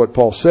remember what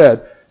Paul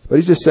said. But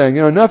he's just saying,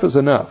 enough is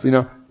enough.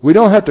 We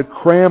don't have to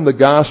cram the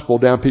gospel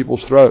down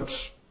people's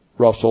throats,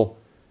 Russell.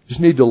 You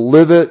just need to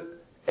live it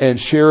and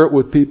share it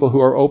with people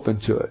who are open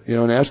to it.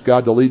 And ask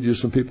God to lead you to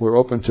some people who are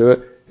open to it,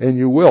 and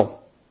you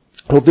will.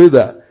 He'll do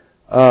that.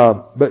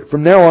 But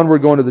from now on, we're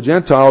going to the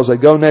Gentiles. They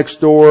go next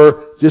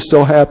door. Just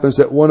so happens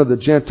that one of the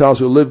Gentiles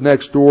who lived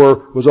next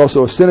door was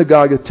also a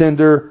synagogue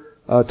attender,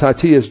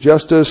 Titius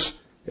Justus,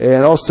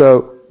 and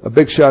also a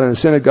big shot in the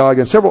synagogue,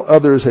 and several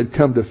others had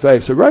come to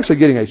faith. So we're actually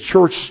getting a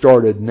church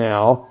started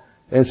now.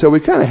 And so we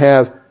kind of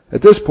have,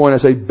 at this point, I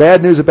say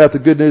bad news about the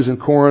good news in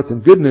Corinth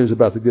and good news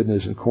about the good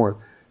news in Corinth.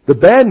 The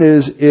bad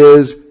news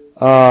is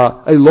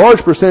a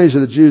large percentage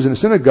of the Jews in the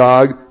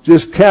synagogue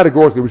just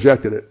categorically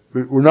rejected it.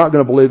 We're not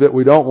going to believe it.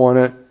 We don't want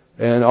it.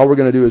 And all we're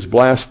going to do is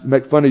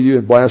make fun of you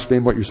and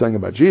blaspheme what you're saying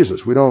about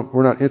Jesus. We're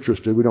not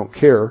interested. We don't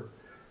care.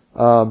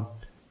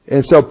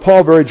 And so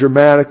Paul very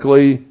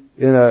dramatically,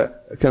 in a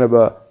kind of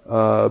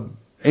a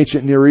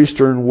ancient Near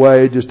Eastern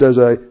way, just does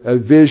a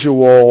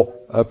visual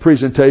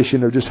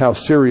presentation of just how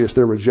serious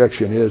their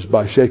rejection is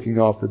by shaking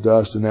off the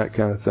dust and that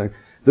kind of thing.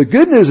 The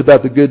good news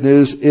about the good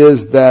news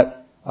is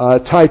that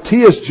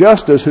Titius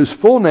Justus, whose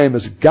full name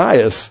is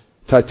Gaius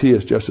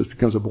Titius Justus,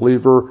 becomes a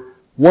believer.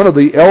 One of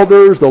the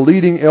elders, the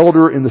leading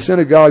elder in the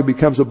synagogue,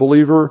 becomes a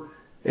believer.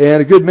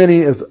 And a good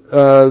many of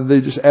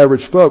the just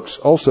average folks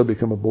also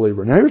become a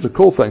believer. Now here's the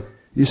cool thing.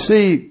 You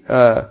see,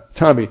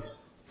 Tommy,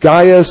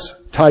 Gaius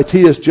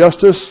Titius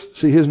Justus,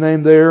 see his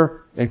name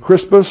there, and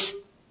Crispus.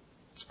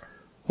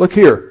 Look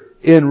here.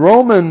 In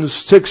Romans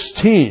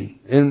 16,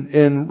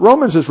 in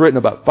Romans is written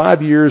about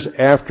 5 years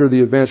after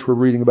the events we're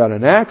reading about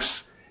in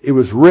Acts. It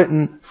was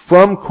written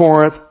from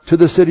Corinth to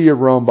the city of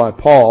Rome by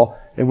Paul.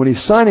 And when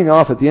he's signing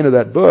off at the end of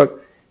that book,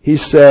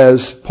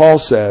 Paul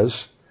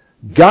says,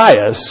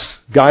 Gaius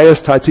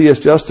Titius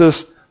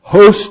Justus,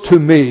 host to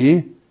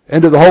me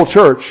and to the whole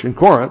church in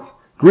Corinth,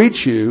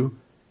 greets you,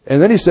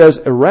 And then he says,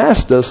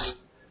 Erastus,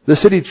 the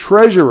city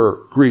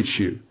treasurer, greets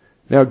you.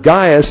 Now,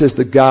 Gaius is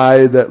the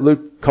guy that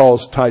Luke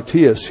calls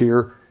Titius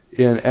here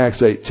in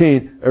Acts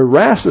 18.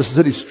 Erastus, the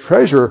city's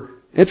treasurer,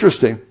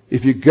 interesting.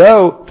 If you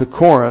go to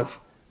Corinth,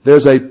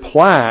 there's a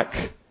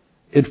plaque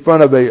in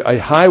front of a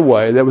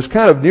highway that was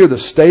kind of near the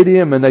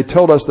stadium, and they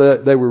told us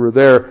that we were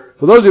there.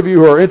 For those of you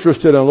who are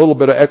interested in a little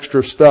bit of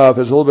extra stuff,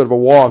 it's a little bit of a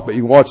walk, but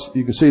you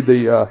can see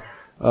the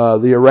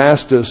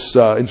Erastus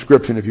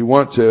inscription if you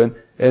want to.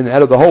 And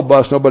out of the whole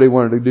bus, nobody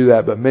wanted to do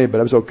that but me, but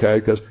it was okay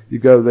because you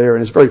go there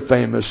and it's very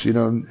famous,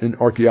 in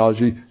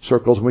archaeology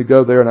circles. And we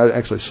go there and I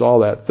actually saw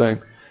that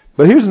thing.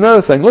 But here's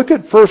another thing. Look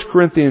at 1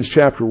 Corinthians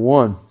chapter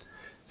 1.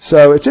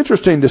 So it's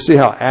interesting to see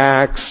how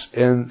Acts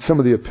and some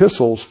of the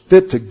epistles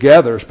fit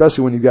together,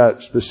 especially when you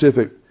got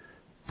specific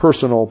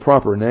personal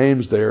proper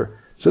names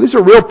there. So these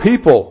are real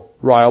people,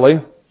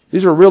 Riley.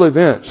 These are real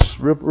events,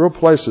 real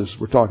places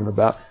we're talking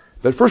about.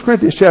 But 1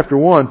 Corinthians chapter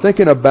 1,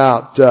 thinking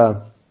about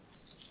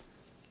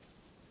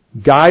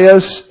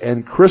Gaius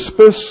and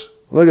Crispus,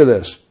 look at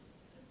this.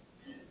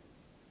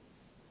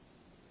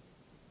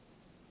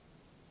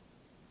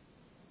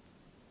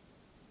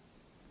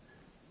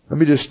 Let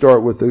me just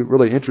start with the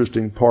really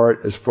interesting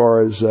part as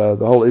far as the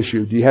whole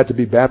issue. Do you have to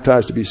be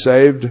baptized to be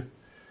saved?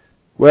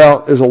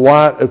 Well, there's a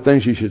lot of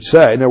things you should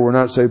say. No, we're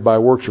not saved by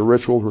works or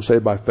rituals. We're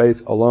saved by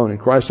faith alone in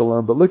Christ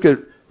alone. But look at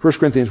 1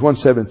 Corinthians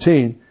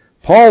 1:17.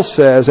 Paul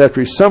says,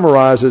 after he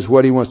summarizes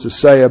what he wants to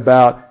say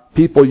about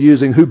people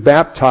using who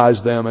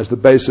baptized them as the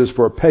basis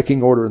for a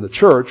pecking order in the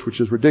church,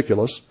 which is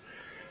ridiculous.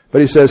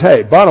 But he says,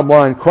 hey, bottom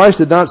line, Christ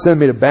did not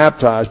send me to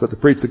baptize, but to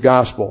preach the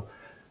gospel.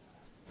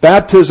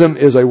 Baptism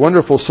is a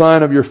wonderful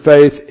sign of your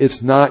faith.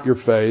 It's not your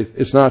faith.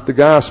 It's not the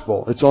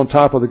gospel. It's on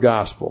top of the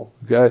gospel.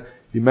 Okay?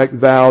 You make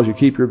vows, you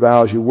keep your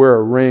vows, you wear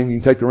a ring, you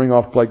can take the ring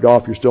off, play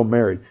golf, you're still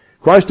married.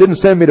 Christ didn't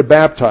send me to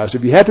baptize.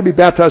 If you had to be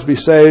baptized to be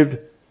saved,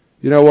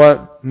 you know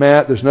what,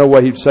 Matt, there's no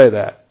way he'd say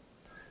that.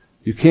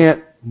 You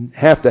can't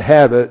have to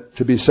have it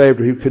to be saved,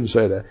 or he couldn't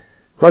say that.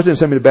 Christ didn't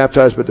send me to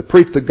baptize, but to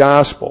preach the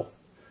gospel,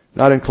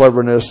 not in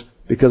cleverness,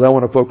 because I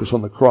want to focus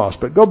on the cross.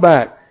 But go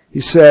back. He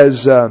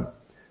says,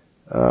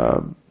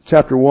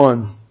 chapter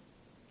 1,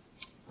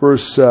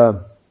 verse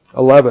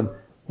 11.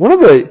 One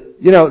of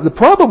the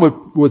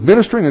problem with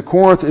ministering in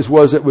Corinth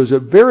was it was a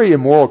very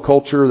immoral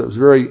culture that was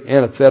very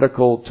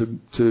antithetical to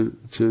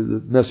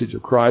the message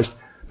of Christ.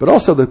 But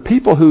also the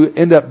people who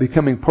end up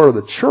becoming part of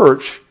the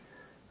church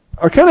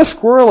are kind of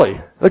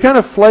squirrely. They're kind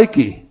of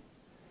flaky.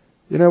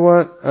 You know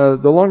what?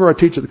 The longer I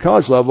teach at the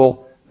college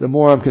level, the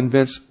more I'm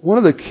convinced one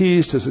of the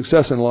keys to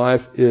success in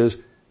life is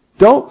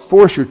don't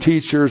force your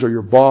teachers or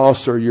your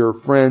boss or your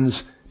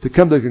friends to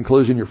come to the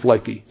conclusion you're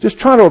flaky. Just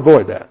try to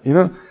avoid that,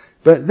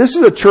 But this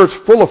is a church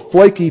full of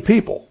flaky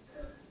people.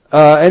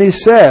 And he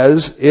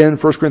says in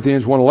 1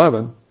 Corinthians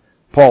 1:11,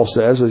 Paul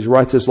says, as he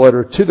writes this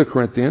letter to the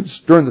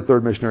Corinthians during the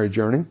third missionary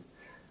journey,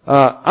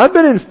 I've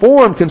been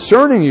informed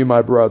concerning you,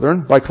 my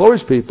brethren, by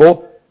Chloe's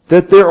people,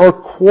 that there are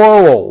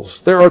quarrels,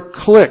 there are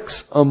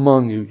cliques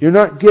among you. You're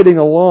not getting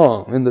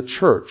along in the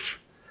church.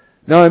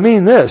 Now I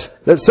mean this,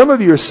 that some of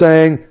you are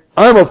saying,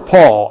 I'm of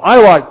Paul.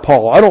 I like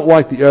Paul. I don't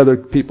like the other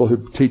people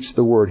who teach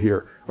the word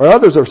here. Or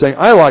others are saying,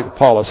 I like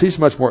Apollos. He's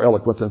much more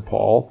eloquent than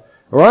Paul.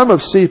 Or I'm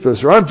of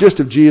Cephas. Or I'm just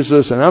of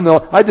Jesus. And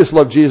I just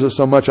love Jesus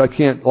so much I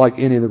can't like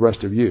any of the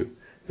rest of you.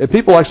 And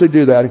people actually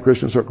do that in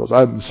Christian circles.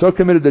 I'm so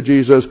committed to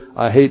Jesus,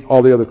 I hate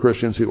all the other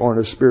Christians who aren't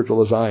as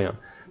spiritual as I am.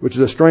 Which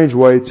is a strange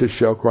way to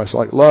show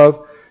Christ-like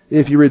love.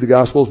 If you read the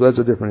Gospels, but that's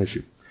a different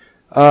issue.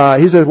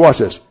 He says, watch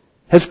this.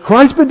 Has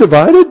Christ been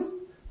divided?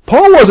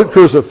 Paul wasn't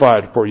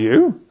crucified for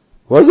you.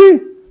 Was he?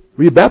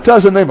 Were you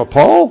baptized in the name of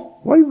Paul?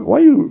 Why are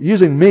you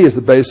using me as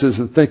the basis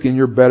of thinking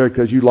you're better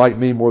because you like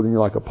me more than you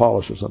like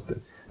Apollos or something?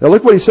 Now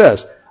look what he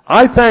says.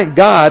 I thank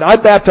God I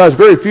baptized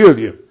very few of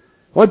you.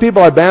 The only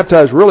people I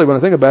baptized really, when I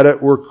think about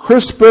it, were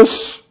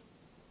Crispus.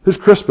 Who's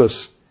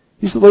Crispus?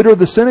 He's the leader of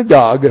the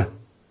synagogue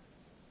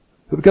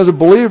who becomes a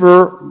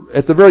believer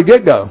at the very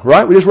get-go,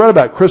 right? We just read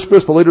about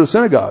Crispus, the leader of the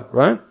synagogue,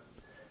 right?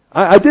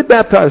 I did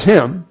baptize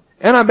him,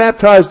 and I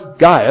baptized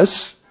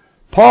Gaius.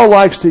 Paul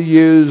likes to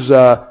use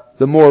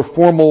the more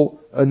formal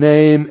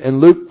name, and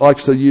Luke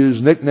likes to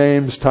use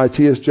nicknames,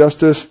 Titius,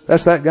 Justus.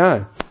 That's that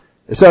guy.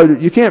 So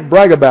you can't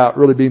brag about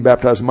really being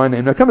baptized in my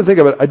name. Now come to think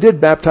of it, I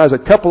did baptize a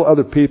couple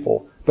other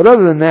people. But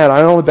other than that,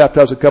 I only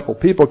baptized a couple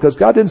people because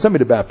God didn't send me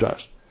to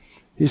baptize.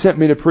 He sent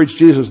me to preach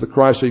Jesus the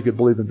Christ so you could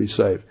believe and be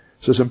saved.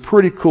 So some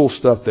pretty cool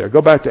stuff there.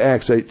 Go back to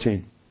Acts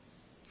 18.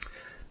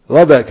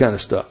 Love that kind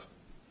of stuff.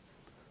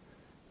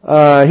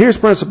 Here's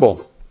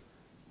principle.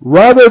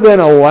 Rather than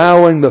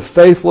allowing the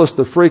faithless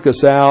to freak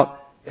us out,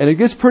 and it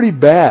gets pretty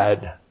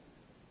bad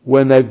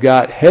when they've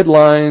got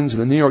headlines in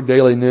the New York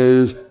Daily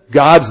News,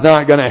 God's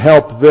not going to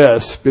help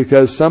this,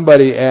 because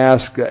somebody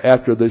asked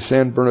after the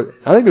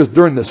I think it was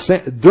during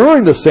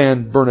the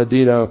San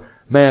Bernardino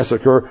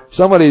massacre,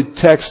 somebody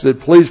texted,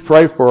 please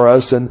pray for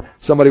us, and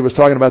somebody was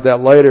talking about that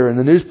later, and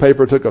the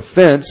newspaper took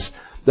offense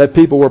that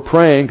people were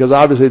praying, because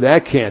obviously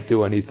that can't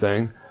do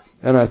anything.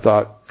 And I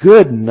thought,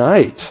 good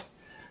night.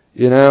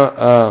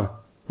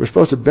 We're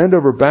supposed to bend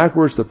over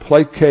backwards to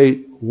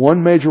placate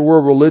one major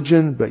world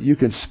religion, but you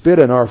can spit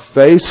in our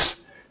face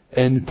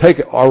and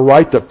take our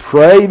right to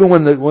pray, even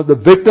when the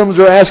victims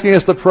are asking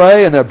us to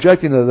pray and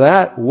objecting to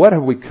that. What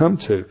have we come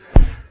to?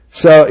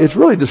 So it's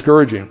really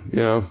discouraging,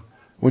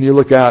 when you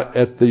look out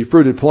at the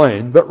fruited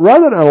plain. But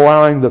rather than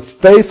allowing the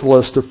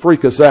faithless to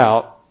freak us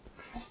out,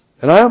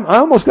 and I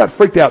almost got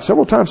freaked out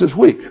several times this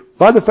week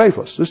by the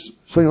faithless, just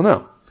so you'll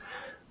know.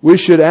 We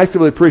should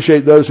actively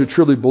appreciate those who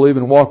truly believe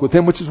and walk with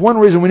Him, which is one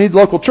reason we need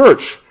local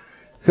church.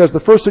 Because the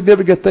first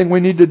significant thing we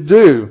need to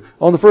do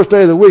on the first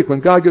day of the week, when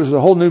God gives us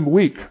a whole new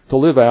week to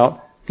live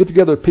out, get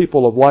together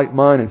people of like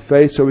mind and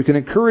faith so we can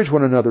encourage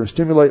one another and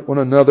stimulate one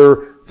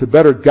another to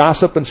better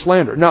gossip and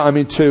slander. No, I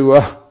mean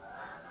to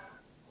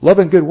love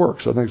and good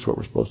works, I think is what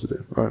we're supposed to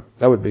do. All right,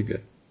 that would be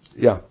good.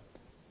 Yeah.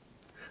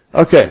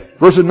 Okay,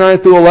 verses 9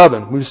 through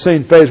 11. We've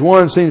seen phase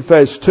 1, seen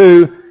phase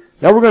 2.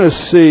 Now we're going to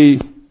see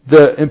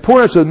the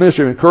importance of the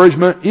ministry of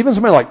encouragement. Even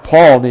somebody like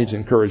Paul needs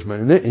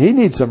encouragement. And he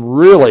needs some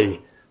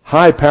really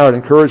high-powered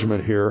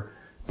encouragement here.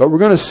 But we're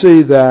going to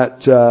see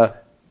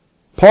that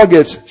Paul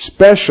gets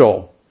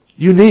special,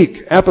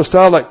 unique,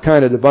 apostolic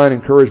kind of divine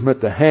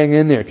encouragement to hang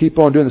in there, keep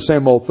on doing the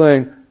same old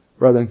thing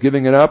rather than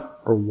giving it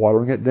up or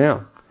watering it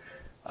down.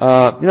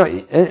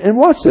 And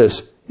watch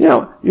this.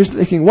 You're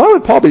thinking, why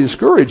would Paul be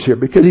discouraged here?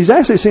 Because he's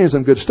actually seeing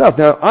some good stuff.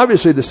 Now,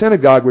 obviously the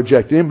synagogue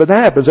rejected him, but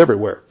that happens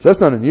everywhere. So that's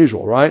not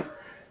unusual, right?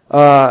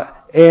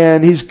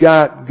 And he's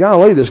got,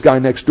 golly, this guy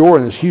next door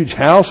in this huge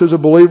house who's a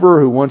believer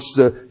who wants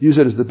to use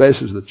it as the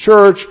basis of the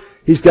church.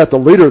 He's got the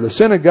leader of the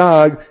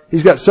synagogue.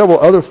 He's got several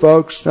other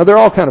folks. Now, they're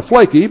all kind of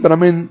flaky, but I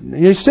mean,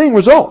 he's seeing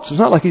results. It's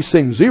not like he's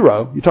seeing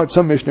zero. You talk to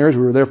some missionaries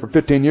who were there for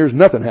 15 years,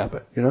 nothing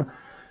happened, And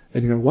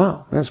you go,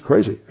 wow, that's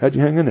crazy. How'd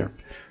you hang in there?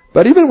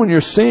 But even when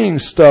you're seeing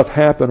stuff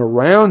happen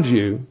around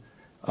you,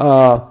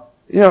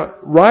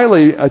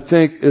 Riley, I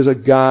think, is a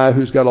guy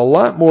who's got a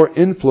lot more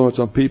influence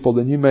on people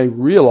than you may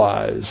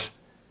realize,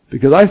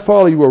 because I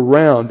follow you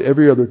around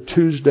every other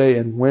Tuesday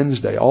and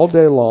Wednesday all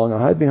day long. I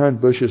hide behind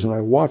bushes and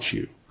I watch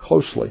you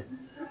closely.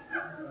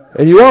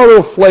 And you are a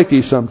little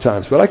flaky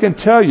sometimes, but I can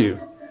tell you,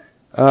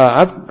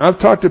 I've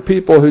talked to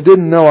people who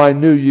didn't know I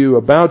knew you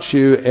about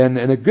you, and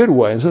in a good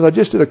way. And since I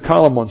just did a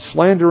column on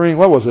slandering,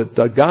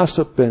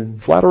 gossip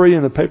and flattery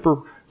in the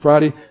paper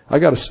Friday, I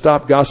got to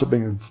stop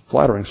gossiping and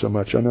flattering so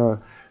much. I know I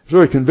was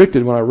very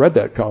convicted when I read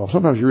that column.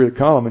 Sometimes you read a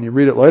column and you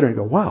read it later and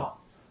you go, wow,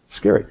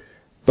 scary.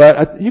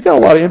 But you got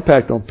a lot of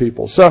impact on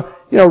people. So,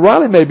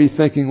 Riley may be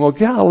thinking, well,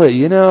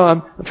 golly,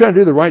 I'm trying to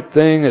do the right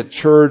thing at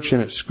church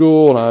and at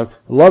school, and I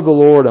love the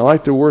Lord, I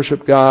like to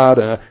worship God,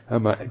 and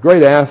I'm a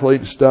great athlete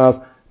and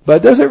stuff.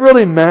 But does it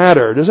really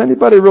matter? Does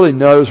anybody really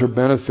notice or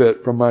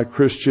benefit from my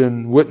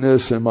Christian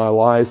witness in my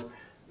life?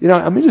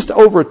 Just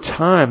over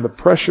time, the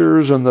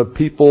pressures and the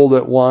people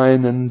that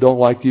whine and don't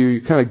like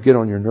you kind of get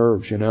on your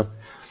nerves,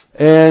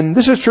 And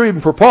this is true even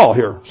for Paul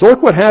here. So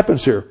look what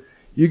happens here.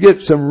 You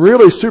get some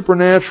really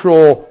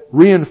supernatural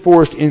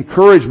reinforced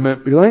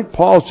encouragement, because I think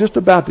Paul's just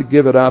about to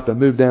give it up and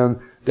move down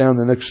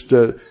the next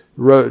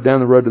road, down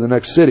the road to the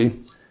next city.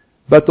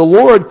 But the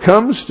Lord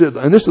comes to,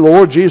 and this is the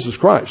Lord Jesus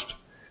Christ.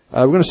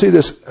 We're going to see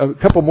this a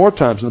couple more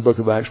times in the book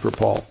of Acts for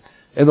Paul.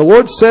 And the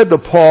Lord said to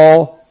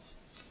Paul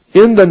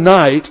in the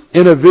night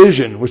in a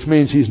vision, which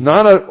means he's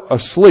not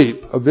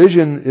asleep. A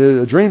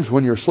dream's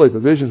when you're asleep. A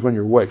vision's when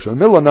you're awake. So in the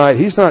middle of the night,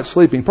 he's not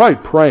sleeping,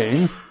 probably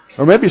praying,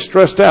 or maybe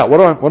stressed out.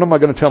 What am I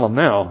going to tell him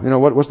now?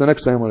 What's the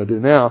next thing I'm going to do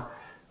now?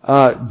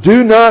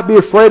 Do not be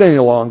afraid any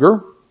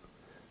longer,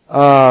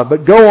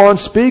 but go on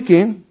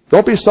speaking.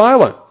 Don't be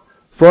silent,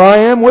 for I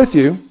am with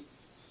you.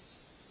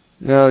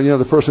 Now,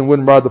 the person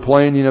wouldn't ride the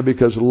plane,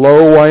 because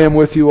lo, I am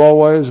with you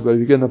always. But if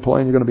you get in the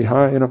plane, you're going to be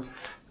high,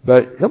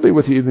 But He'll be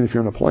with you even if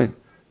you're in a plane.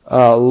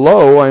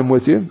 Lo, I am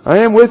with you. I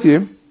am with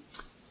you.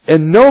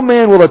 And no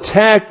man will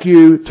attack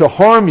you to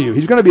harm you.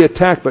 He's going to be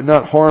attacked but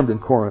not harmed in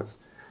Corinth.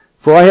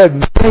 For I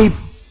have many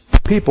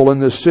people in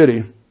this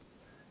city,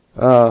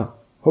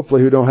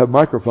 hopefully who don't have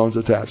microphones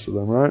attached to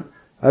them, right?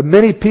 I have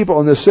many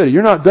people in this city.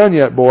 You're not done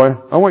yet, boy.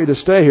 I want you to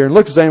stay here. And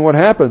look, saying what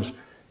happens.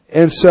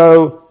 And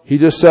so he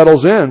just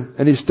settles in,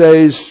 and he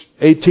stays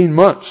 18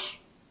 months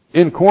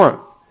in Corinth.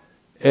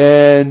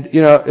 And,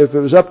 if it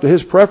was up to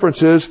his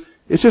preferences,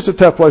 it's just a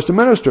tough place to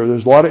minister.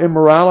 There's a lot of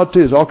immorality.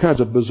 There's all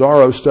kinds of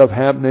bizarro stuff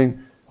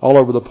happening all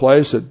over the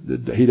place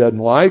that he doesn't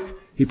like.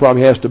 He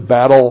probably has to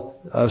battle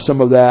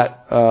some of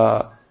that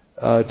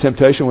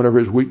temptation, whatever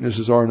his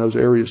weaknesses are in those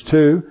areas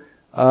too.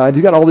 And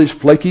you got all these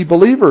flaky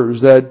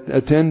believers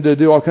that tend to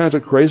do all kinds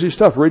of crazy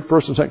stuff. Read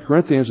 1 and 2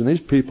 Corinthians, and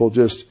these people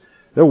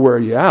they'll wear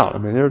you out. I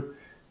mean,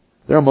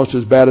 they're almost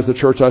as bad as the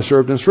church I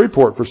served in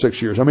Shreveport for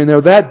 6 years. I mean,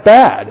 they're that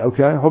bad,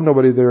 okay? I hope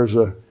nobody there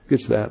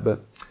gets that,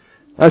 but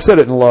I said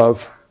it in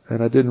love,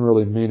 and I didn't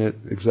really mean it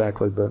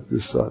exactly, but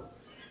just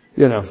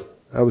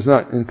I was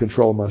not in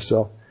control of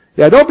myself.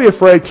 Yeah, don't be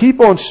afraid. Keep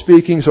on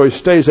speaking. So he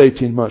stays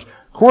 18 months.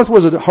 Corinth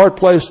was a hard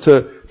place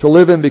to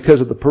live in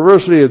because of the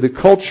perversity of the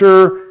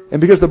culture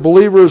and because the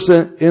believers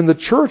in the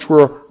church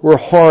were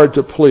hard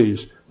to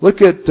please.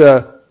 Look at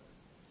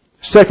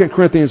 2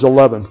 Corinthians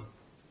 11.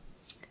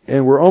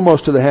 And we're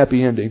almost to the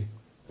happy ending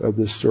of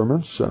this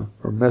sermon,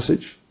 or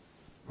message.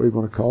 What do you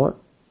want to call it?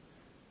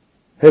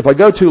 Hey, if I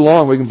go too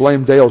long, we can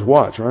blame Dale's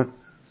watch, right?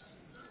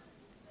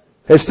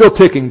 Hey, it's still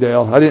ticking,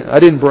 Dale. I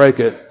didn't break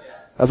it.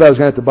 I thought I was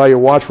going to have to buy you a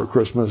watch for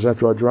Christmas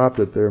after I dropped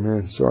it there,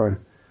 man. Sorry.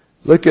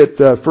 Look at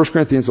 1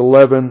 Corinthians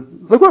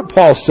 11. Look what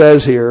Paul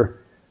says here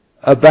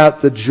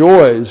about the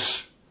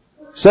joys.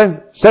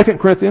 2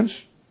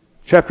 Corinthians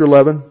chapter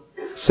 11.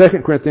 2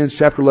 Corinthians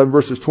chapter 11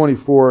 verses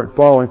 24 and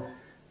following.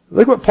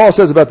 Look what Paul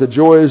says about the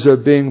joys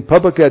of being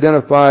publicly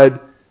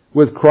identified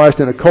with Christ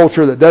in a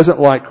culture that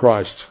doesn't like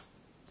Christ.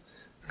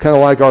 Kind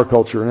of like our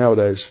culture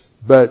nowadays.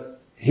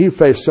 But he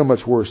faced so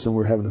much worse than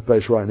we're having to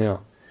face right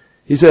now.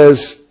 He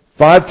says,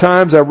 5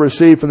 times I've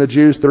received from the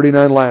Jews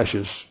 39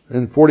 lashes,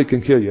 and 40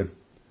 can kill you.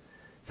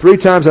 3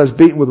 times I was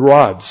beaten with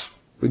rods.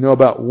 We know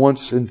about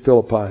once in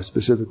Philippi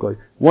specifically.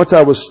 Once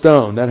I was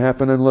stoned. That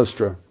happened in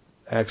Lystra.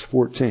 Acts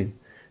 14.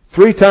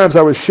 3 times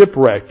I was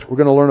shipwrecked. We're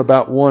going to learn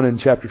about one in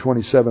chapter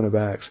 27 of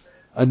Acts.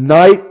 A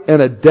night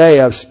and a day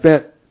I've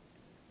spent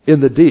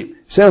in the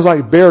deep. Sounds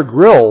like Bear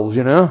Grylls,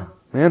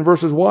 Man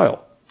versus Wild.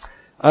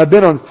 I've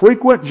been on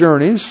frequent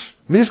journeys.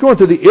 I mean, just going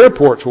to the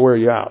airports will wear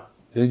you out.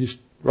 You just,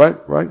 right?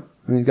 I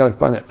mean, you got to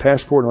find that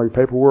passport and all your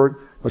paperwork.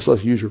 Much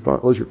less lose your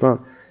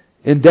phone.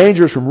 In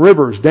dangers from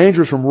rivers,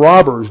 dangers from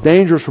robbers,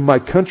 dangers from my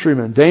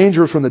countrymen,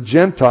 dangers from the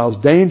Gentiles,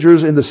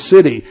 dangers in the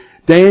city,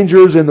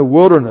 dangers in the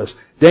wilderness,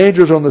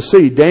 dangers on the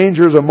sea,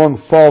 dangers among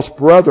false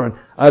brethren.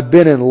 I've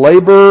been in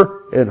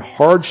labor and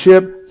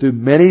hardship through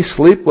many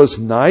sleepless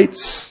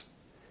nights,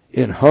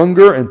 in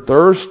hunger and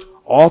thirst,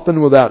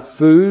 often without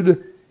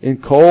food, in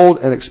cold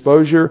and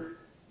exposure.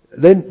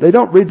 They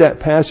don't read that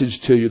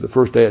passage to you the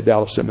first day at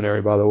Dallas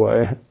Seminary, by the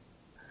way.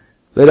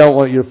 They don't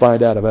want you to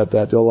find out about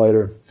that till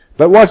later.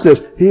 But watch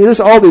this. He lists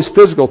all these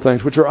physical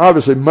things, which are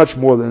obviously much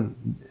more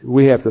than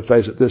we have to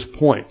face at this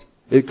point.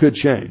 It could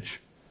change.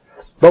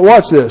 But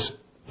watch this.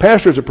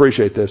 Pastors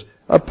appreciate this.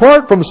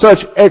 Apart from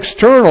such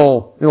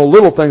external,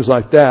 little things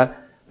like that,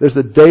 there's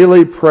the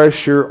daily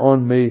pressure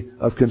on me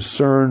of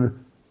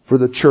concern for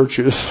the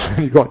churches.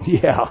 And you're going,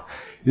 yeah.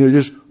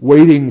 Just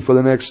waiting for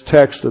the next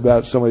text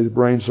about somebody's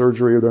brain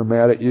surgery, or they're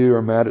mad at you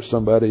or mad at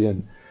somebody,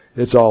 and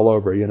it's all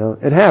over,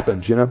 It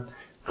happens,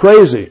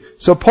 Crazy.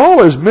 So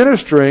Paul is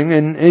ministering,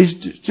 and he's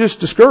just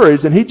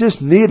discouraged, and he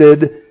just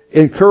needed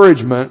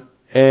encouragement,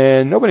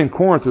 and nobody in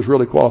Corinth was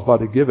really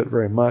qualified to give it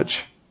very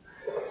much.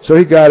 So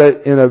he got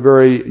it in a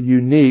very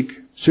unique,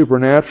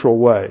 supernatural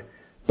way.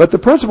 But the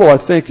principle, I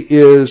think,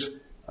 is,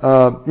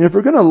 if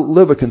we're going to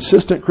live a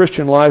consistent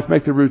Christian life,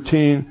 make the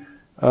routine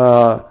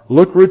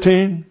look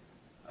routine,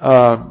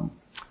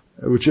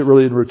 which it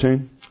really is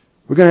routine,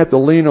 we're going to have to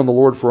lean on the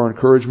Lord for our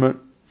encouragement,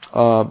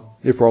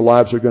 if our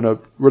lives are going to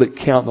really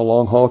count in the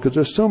long haul, because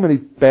there's so many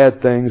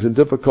bad things and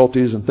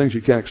difficulties and things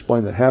you can't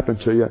explain that happen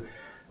to you.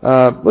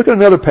 Look at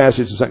another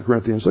passage in 2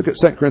 Corinthians. Look at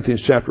 2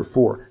 Corinthians chapter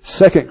 4.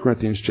 2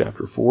 Corinthians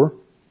chapter 4.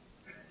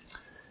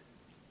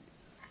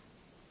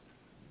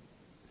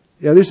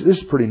 Yeah, this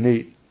is pretty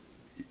neat.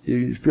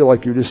 You feel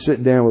like you're just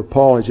sitting down with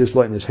Paul and he's just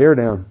letting his hair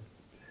down.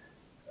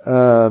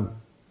 2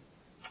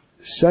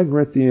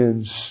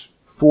 Corinthians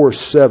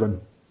 4:7.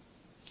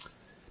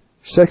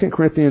 2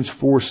 Corinthians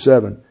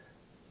 4:7.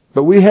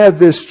 But we have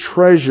this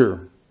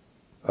treasure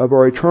of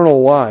our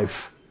eternal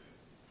life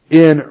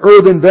in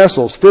earthen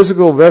vessels,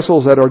 physical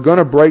vessels that are going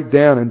to break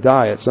down and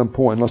die at some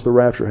point unless the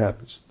rapture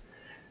happens,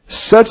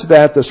 such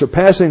that the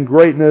surpassing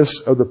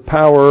greatness of the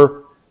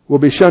power will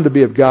be shown to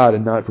be of God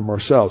and not from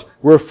ourselves.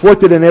 We're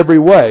afflicted in every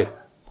way.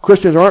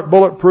 Christians aren't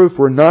bulletproof.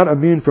 We're not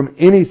immune from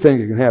anything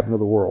that can happen to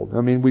the world.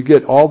 I mean, we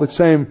get all the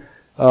same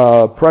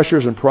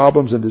pressures and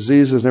problems and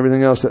diseases and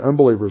everything else that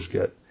unbelievers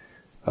get.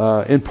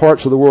 In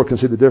parts of the world can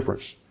see the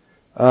difference.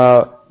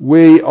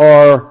 We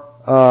are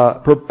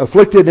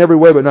afflicted in every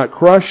way but not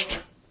crushed,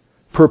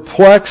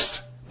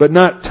 perplexed but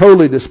not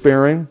totally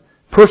despairing,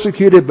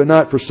 persecuted but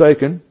not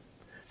forsaken,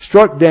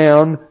 struck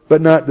down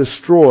but not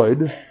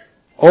destroyed,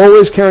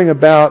 always carrying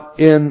about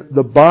in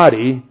the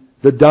body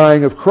the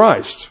dying of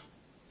Christ,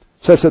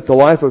 such that the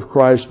life of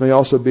Christ may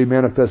also be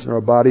manifest in our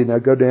body. Now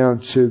go down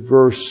to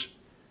verse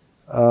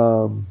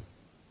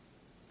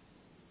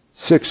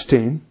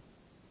 16.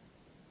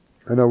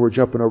 I know we're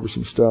jumping over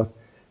some stuff.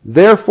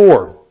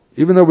 Therefore,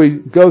 even though we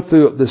go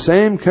through the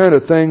same kind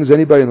of things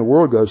anybody in the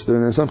world goes through,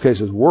 and in some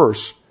cases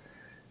worse,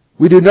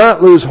 we do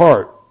not lose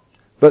heart.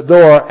 But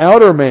though our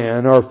outer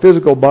man, our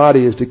physical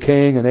body, is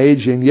decaying and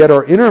aging, yet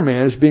our inner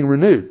man is being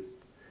renewed.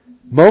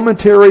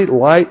 Momentary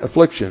light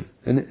affliction.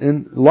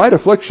 And light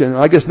affliction,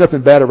 I guess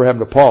nothing bad ever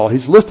happened to Paul.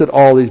 He's listed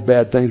all these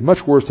bad things,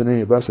 much worse than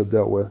any of us have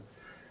dealt with.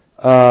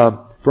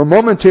 For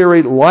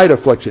momentary light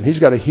affliction, he's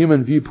got a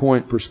human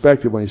viewpoint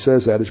perspective when he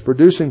says that, is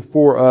producing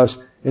for us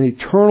an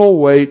eternal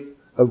weight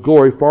of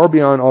glory far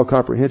beyond all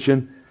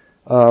comprehension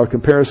or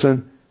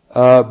comparison.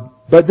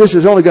 But this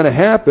is only going to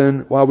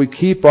happen while we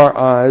keep our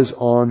eyes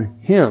on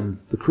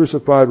Him, the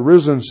crucified,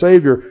 risen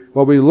Savior,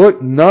 while we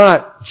look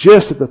not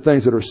just at the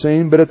things that are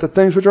seen, but at the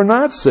things which are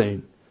not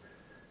seen.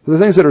 The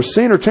things that are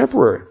seen are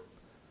temporary,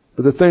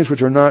 but the things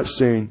which are not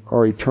seen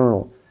are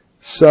eternal.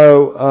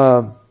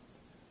 So,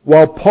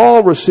 while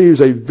Paul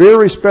receives a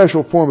very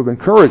special form of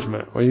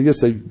encouragement, when he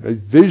gets a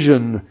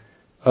vision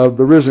of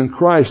the risen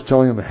Christ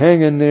telling him,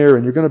 hang in there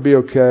and you're going to be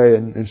okay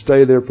and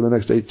stay there for the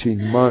next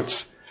 18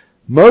 months.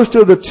 Most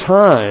of the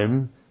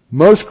time,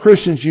 most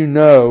Christians you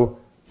know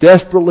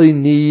desperately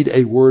need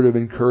a word of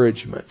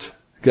encouragement.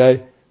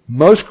 Okay?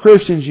 Most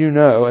Christians you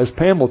know, as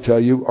Pam will tell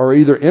you, are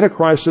either in a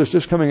crisis,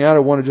 just coming out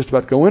of one, or just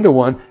about to go into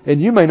one,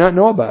 and you may not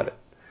know about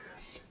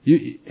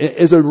it.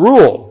 As a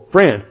rule,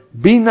 friend,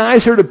 be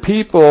nicer to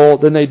people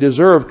than they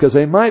deserve because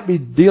they might be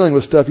dealing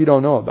with stuff you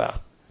don't know about.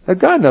 Now,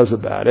 God knows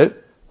about it.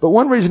 But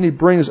one reason He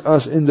brings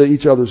us into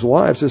each other's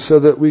lives is so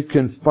that we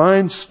can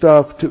find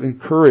stuff to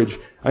encourage.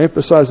 I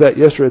emphasized that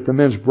yesterday at the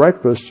men's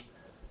breakfast.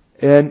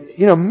 And,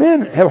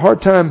 men have a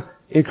hard time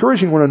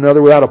encouraging one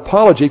another without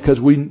apology because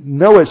we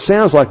know it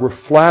sounds like we're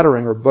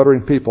flattering or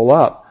buttering people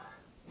up.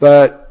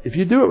 But if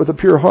you do it with a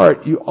pure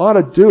heart, you ought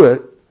to do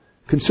it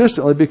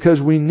consistently because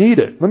we need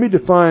it. Let me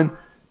define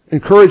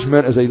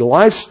encouragement as a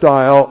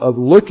lifestyle of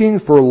looking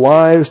for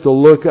lives to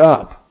look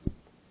up.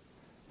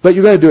 But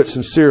you're going to do it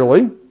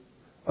sincerely,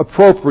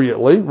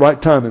 appropriately,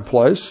 right time and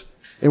place,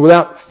 and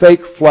without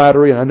fake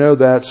flattery. And I know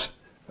that's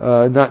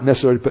not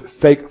necessarily to put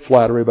fake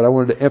flattery, but I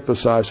wanted to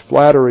emphasize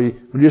flattery.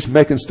 When you're just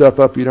making stuff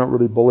up you don't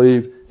really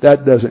believe,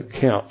 that doesn't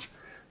count.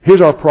 Here's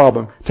our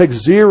problem. It takes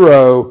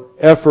zero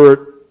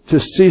effort to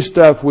see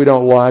stuff we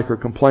don't like or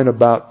complain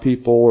about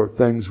people or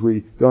things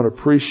we don't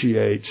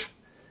appreciate.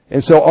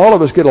 And so all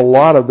of us get a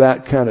lot of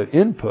that kind of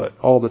input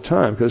all the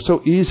time because it's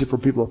so easy for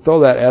people to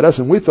throw that at us,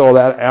 and we throw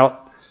that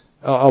out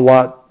a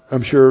lot,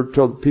 I'm sure,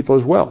 to people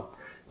as well.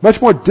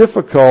 Much more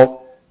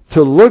difficult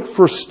to look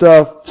for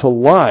stuff to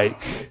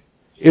like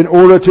in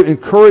order to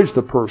encourage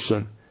the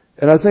person.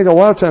 And I think a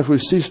lot of times we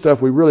see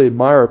stuff we really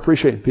admire,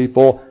 appreciate in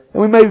people,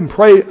 and we may even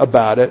pray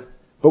about it,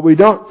 but we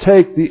don't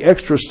take the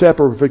extra step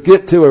or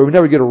forget to, or we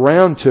never get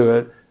around to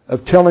it,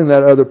 of telling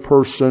that other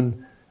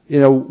person,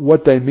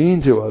 what they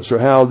mean to us or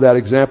how that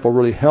example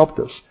really helped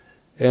us.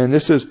 And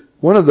this is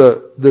one of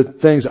the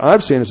things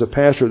I've seen as a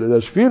pastor that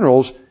does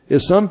funerals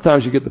is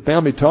sometimes you get the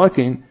family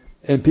talking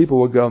and people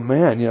will go,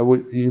 man,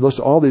 you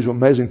listen to all these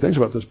amazing things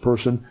about this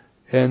person,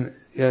 and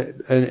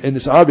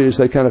it's obvious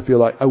they kind of feel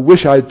like, I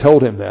wish I had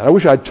told him that. I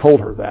wish I'd told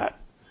her that,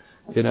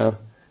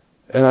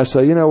 And I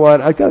say, you know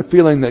what? I got a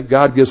feeling that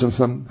God gives them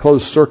some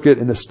closed circuit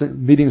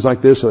in meetings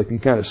like this so they can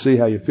kind of see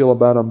how you feel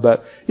about them.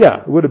 But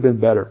yeah, it would have been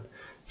better.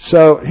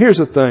 So here's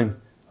the thing.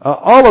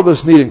 All of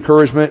us need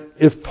encouragement.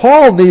 If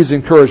Paul needs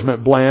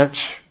encouragement,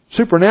 Blanche,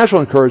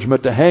 supernatural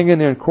encouragement to hang in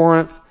there in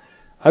Corinth,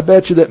 I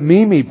bet you that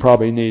Mimi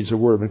probably needs a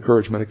word of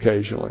encouragement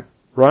occasionally,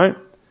 right?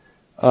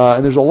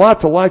 And there's a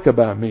lot to like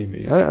about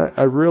Mimi.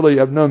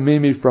 I've known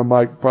Mimi from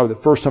probably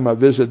the first time I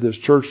visited this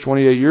church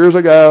 28 years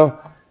ago.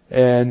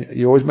 And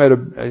you always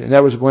and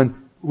that was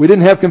when we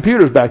didn't have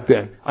computers back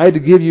then. I had to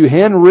give you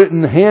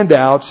handwritten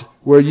handouts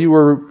where you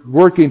were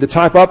working to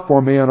type up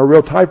for me on a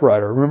real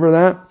typewriter. Remember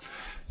that?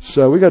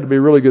 So we got to be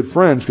really good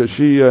friends because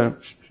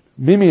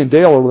Mimi and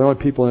Dale are the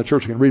only people in the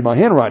church who can read my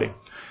handwriting.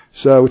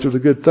 So, which was a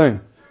good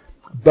thing.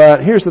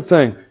 But here's the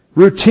thing.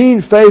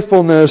 Routine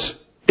faithfulness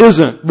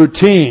isn't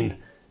routine.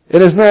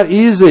 It is not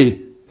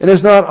easy. It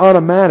is not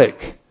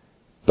automatic.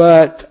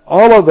 But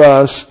all of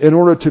us, in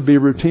order to be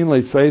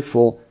routinely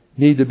faithful,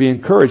 need to be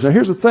encouraged. Now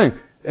here's the thing.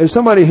 As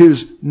somebody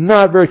who's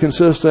not very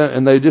consistent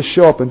and they just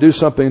show up and do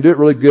something and do it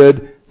really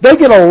good, they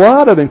get a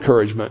lot of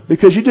encouragement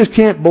because you just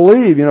can't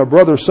believe,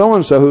 brother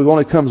so-and-so who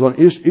only comes on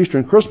Easter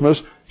and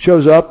Christmas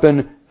shows up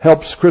and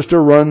helps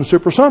Krista run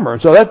Super Summer.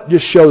 And so that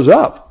just shows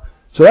up.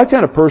 So that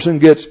kind of person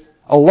gets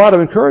a lot of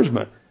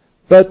encouragement.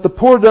 But the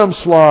poor dumb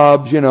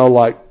slobs,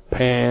 like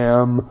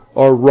Pam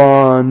or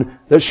Ron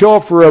that show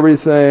up for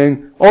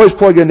everything, always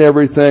plug into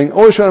everything,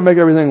 always trying to make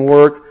everything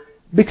work,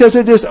 because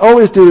they just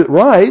always do it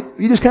right,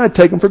 you just kind of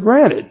take them for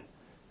granted.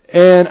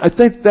 And I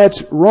think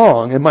that's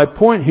wrong. And my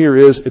point here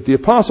is, if the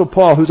Apostle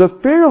Paul, who's a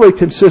fairly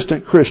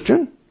consistent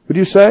Christian, would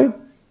you say,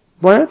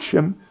 Blanche,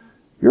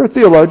 you're a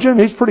theologian,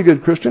 he's a pretty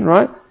good Christian,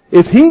 right?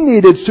 If he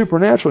needed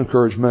supernatural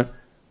encouragement,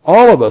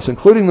 all of us,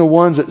 including the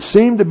ones that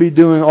seem to be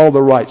doing all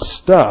the right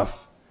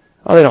stuff,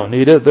 they don't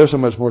need it, they're so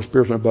much more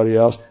spiritual than anybody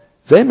else.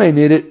 They may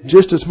need it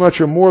just as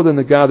much or more than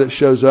the guy that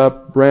shows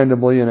up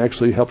randomly and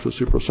actually helps with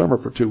Super Summer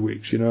for 2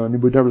 weeks,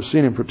 and we've never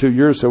seen him for 2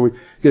 years, so we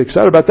get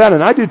excited about that,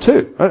 and I do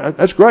too.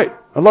 That's great.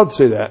 I'd love to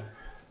see that.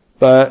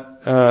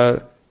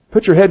 But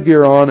put your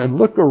headgear on and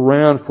look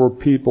around for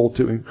people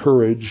to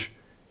encourage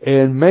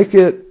and make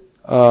it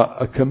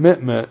a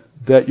commitment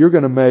that you're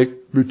going to make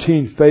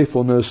routine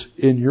faithfulness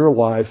in your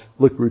life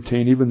look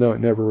routine, even though it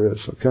never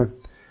is, okay?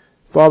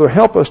 Father,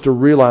 help us to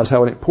realize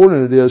how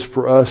important it is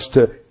for us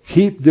to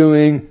keep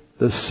doing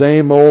the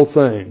same old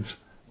things.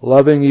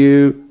 Loving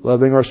you,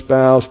 loving our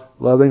spouse,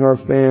 loving our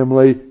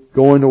family,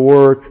 going to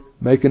work,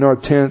 making our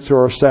tents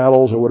or our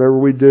saddles or whatever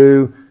we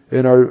do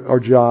in our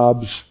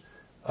jobs,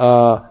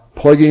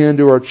 plugging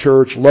into our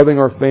church, loving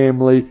our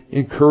family,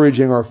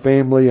 encouraging our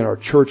family and our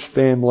church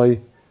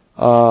family.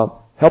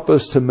 Help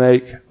us to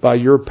make, by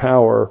your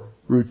power,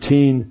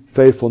 routine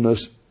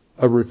faithfulness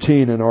a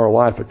routine in our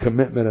life, a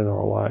commitment in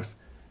our life.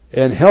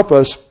 and help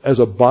us as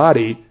a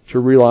body to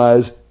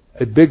realize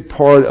a big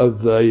part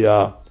of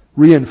the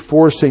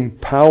reinforcing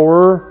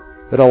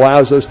power that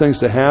allows those things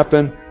to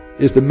happen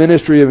is the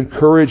ministry of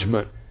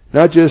encouragement.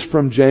 Not just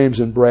from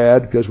James and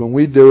Brad, because when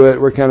we do it,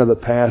 we're kind of the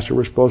pastor.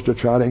 We're supposed to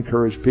try to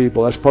encourage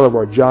people. That's part of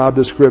our job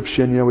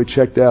description. We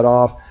check that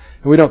off.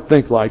 And we don't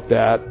think like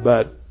that,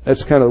 but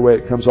that's kind of the way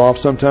it comes off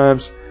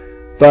sometimes.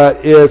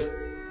 But if,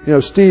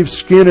 Steve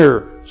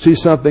Skinner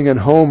sees something in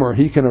Homer,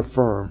 he can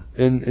affirm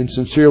and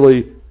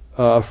sincerely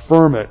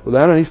affirm it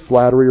without any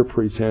flattery or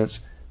pretense.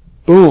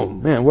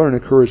 Boom! Man, what an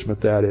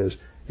encouragement that is.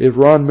 If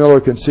Ron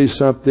Miller can see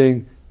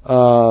something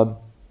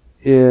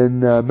in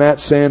Matt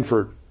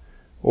Sanford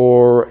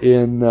or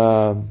in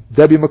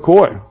Debbie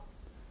McCoy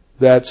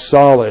that's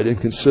solid and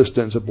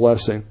consistent as a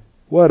blessing,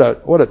 what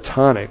a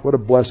tonic, what a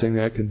blessing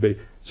that can be.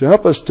 So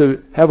help us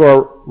to have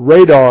our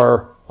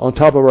radar on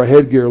top of our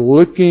headgear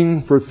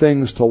looking for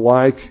things to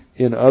like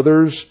in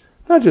others,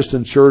 not just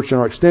in church, in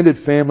our extended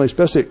family,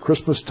 especially at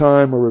Christmas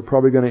time where we're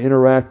probably going to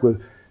interact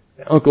with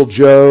Uncle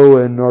Joe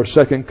and our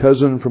second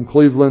cousin from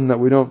Cleveland that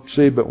we don't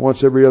see but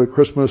once every other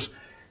Christmas.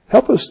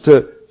 Help us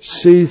to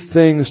see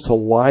things to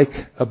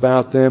like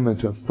about them and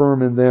to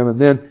affirm in them, and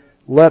then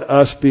let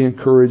us be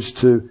encouraged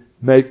to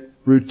make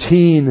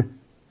routine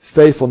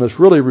faithfulness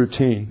really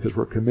routine because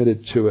we're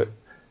committed to it.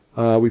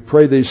 We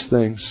pray these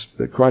things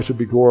that Christ would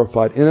be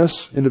glorified in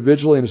us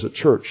individually and as a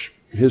church.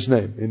 In His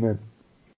name, amen.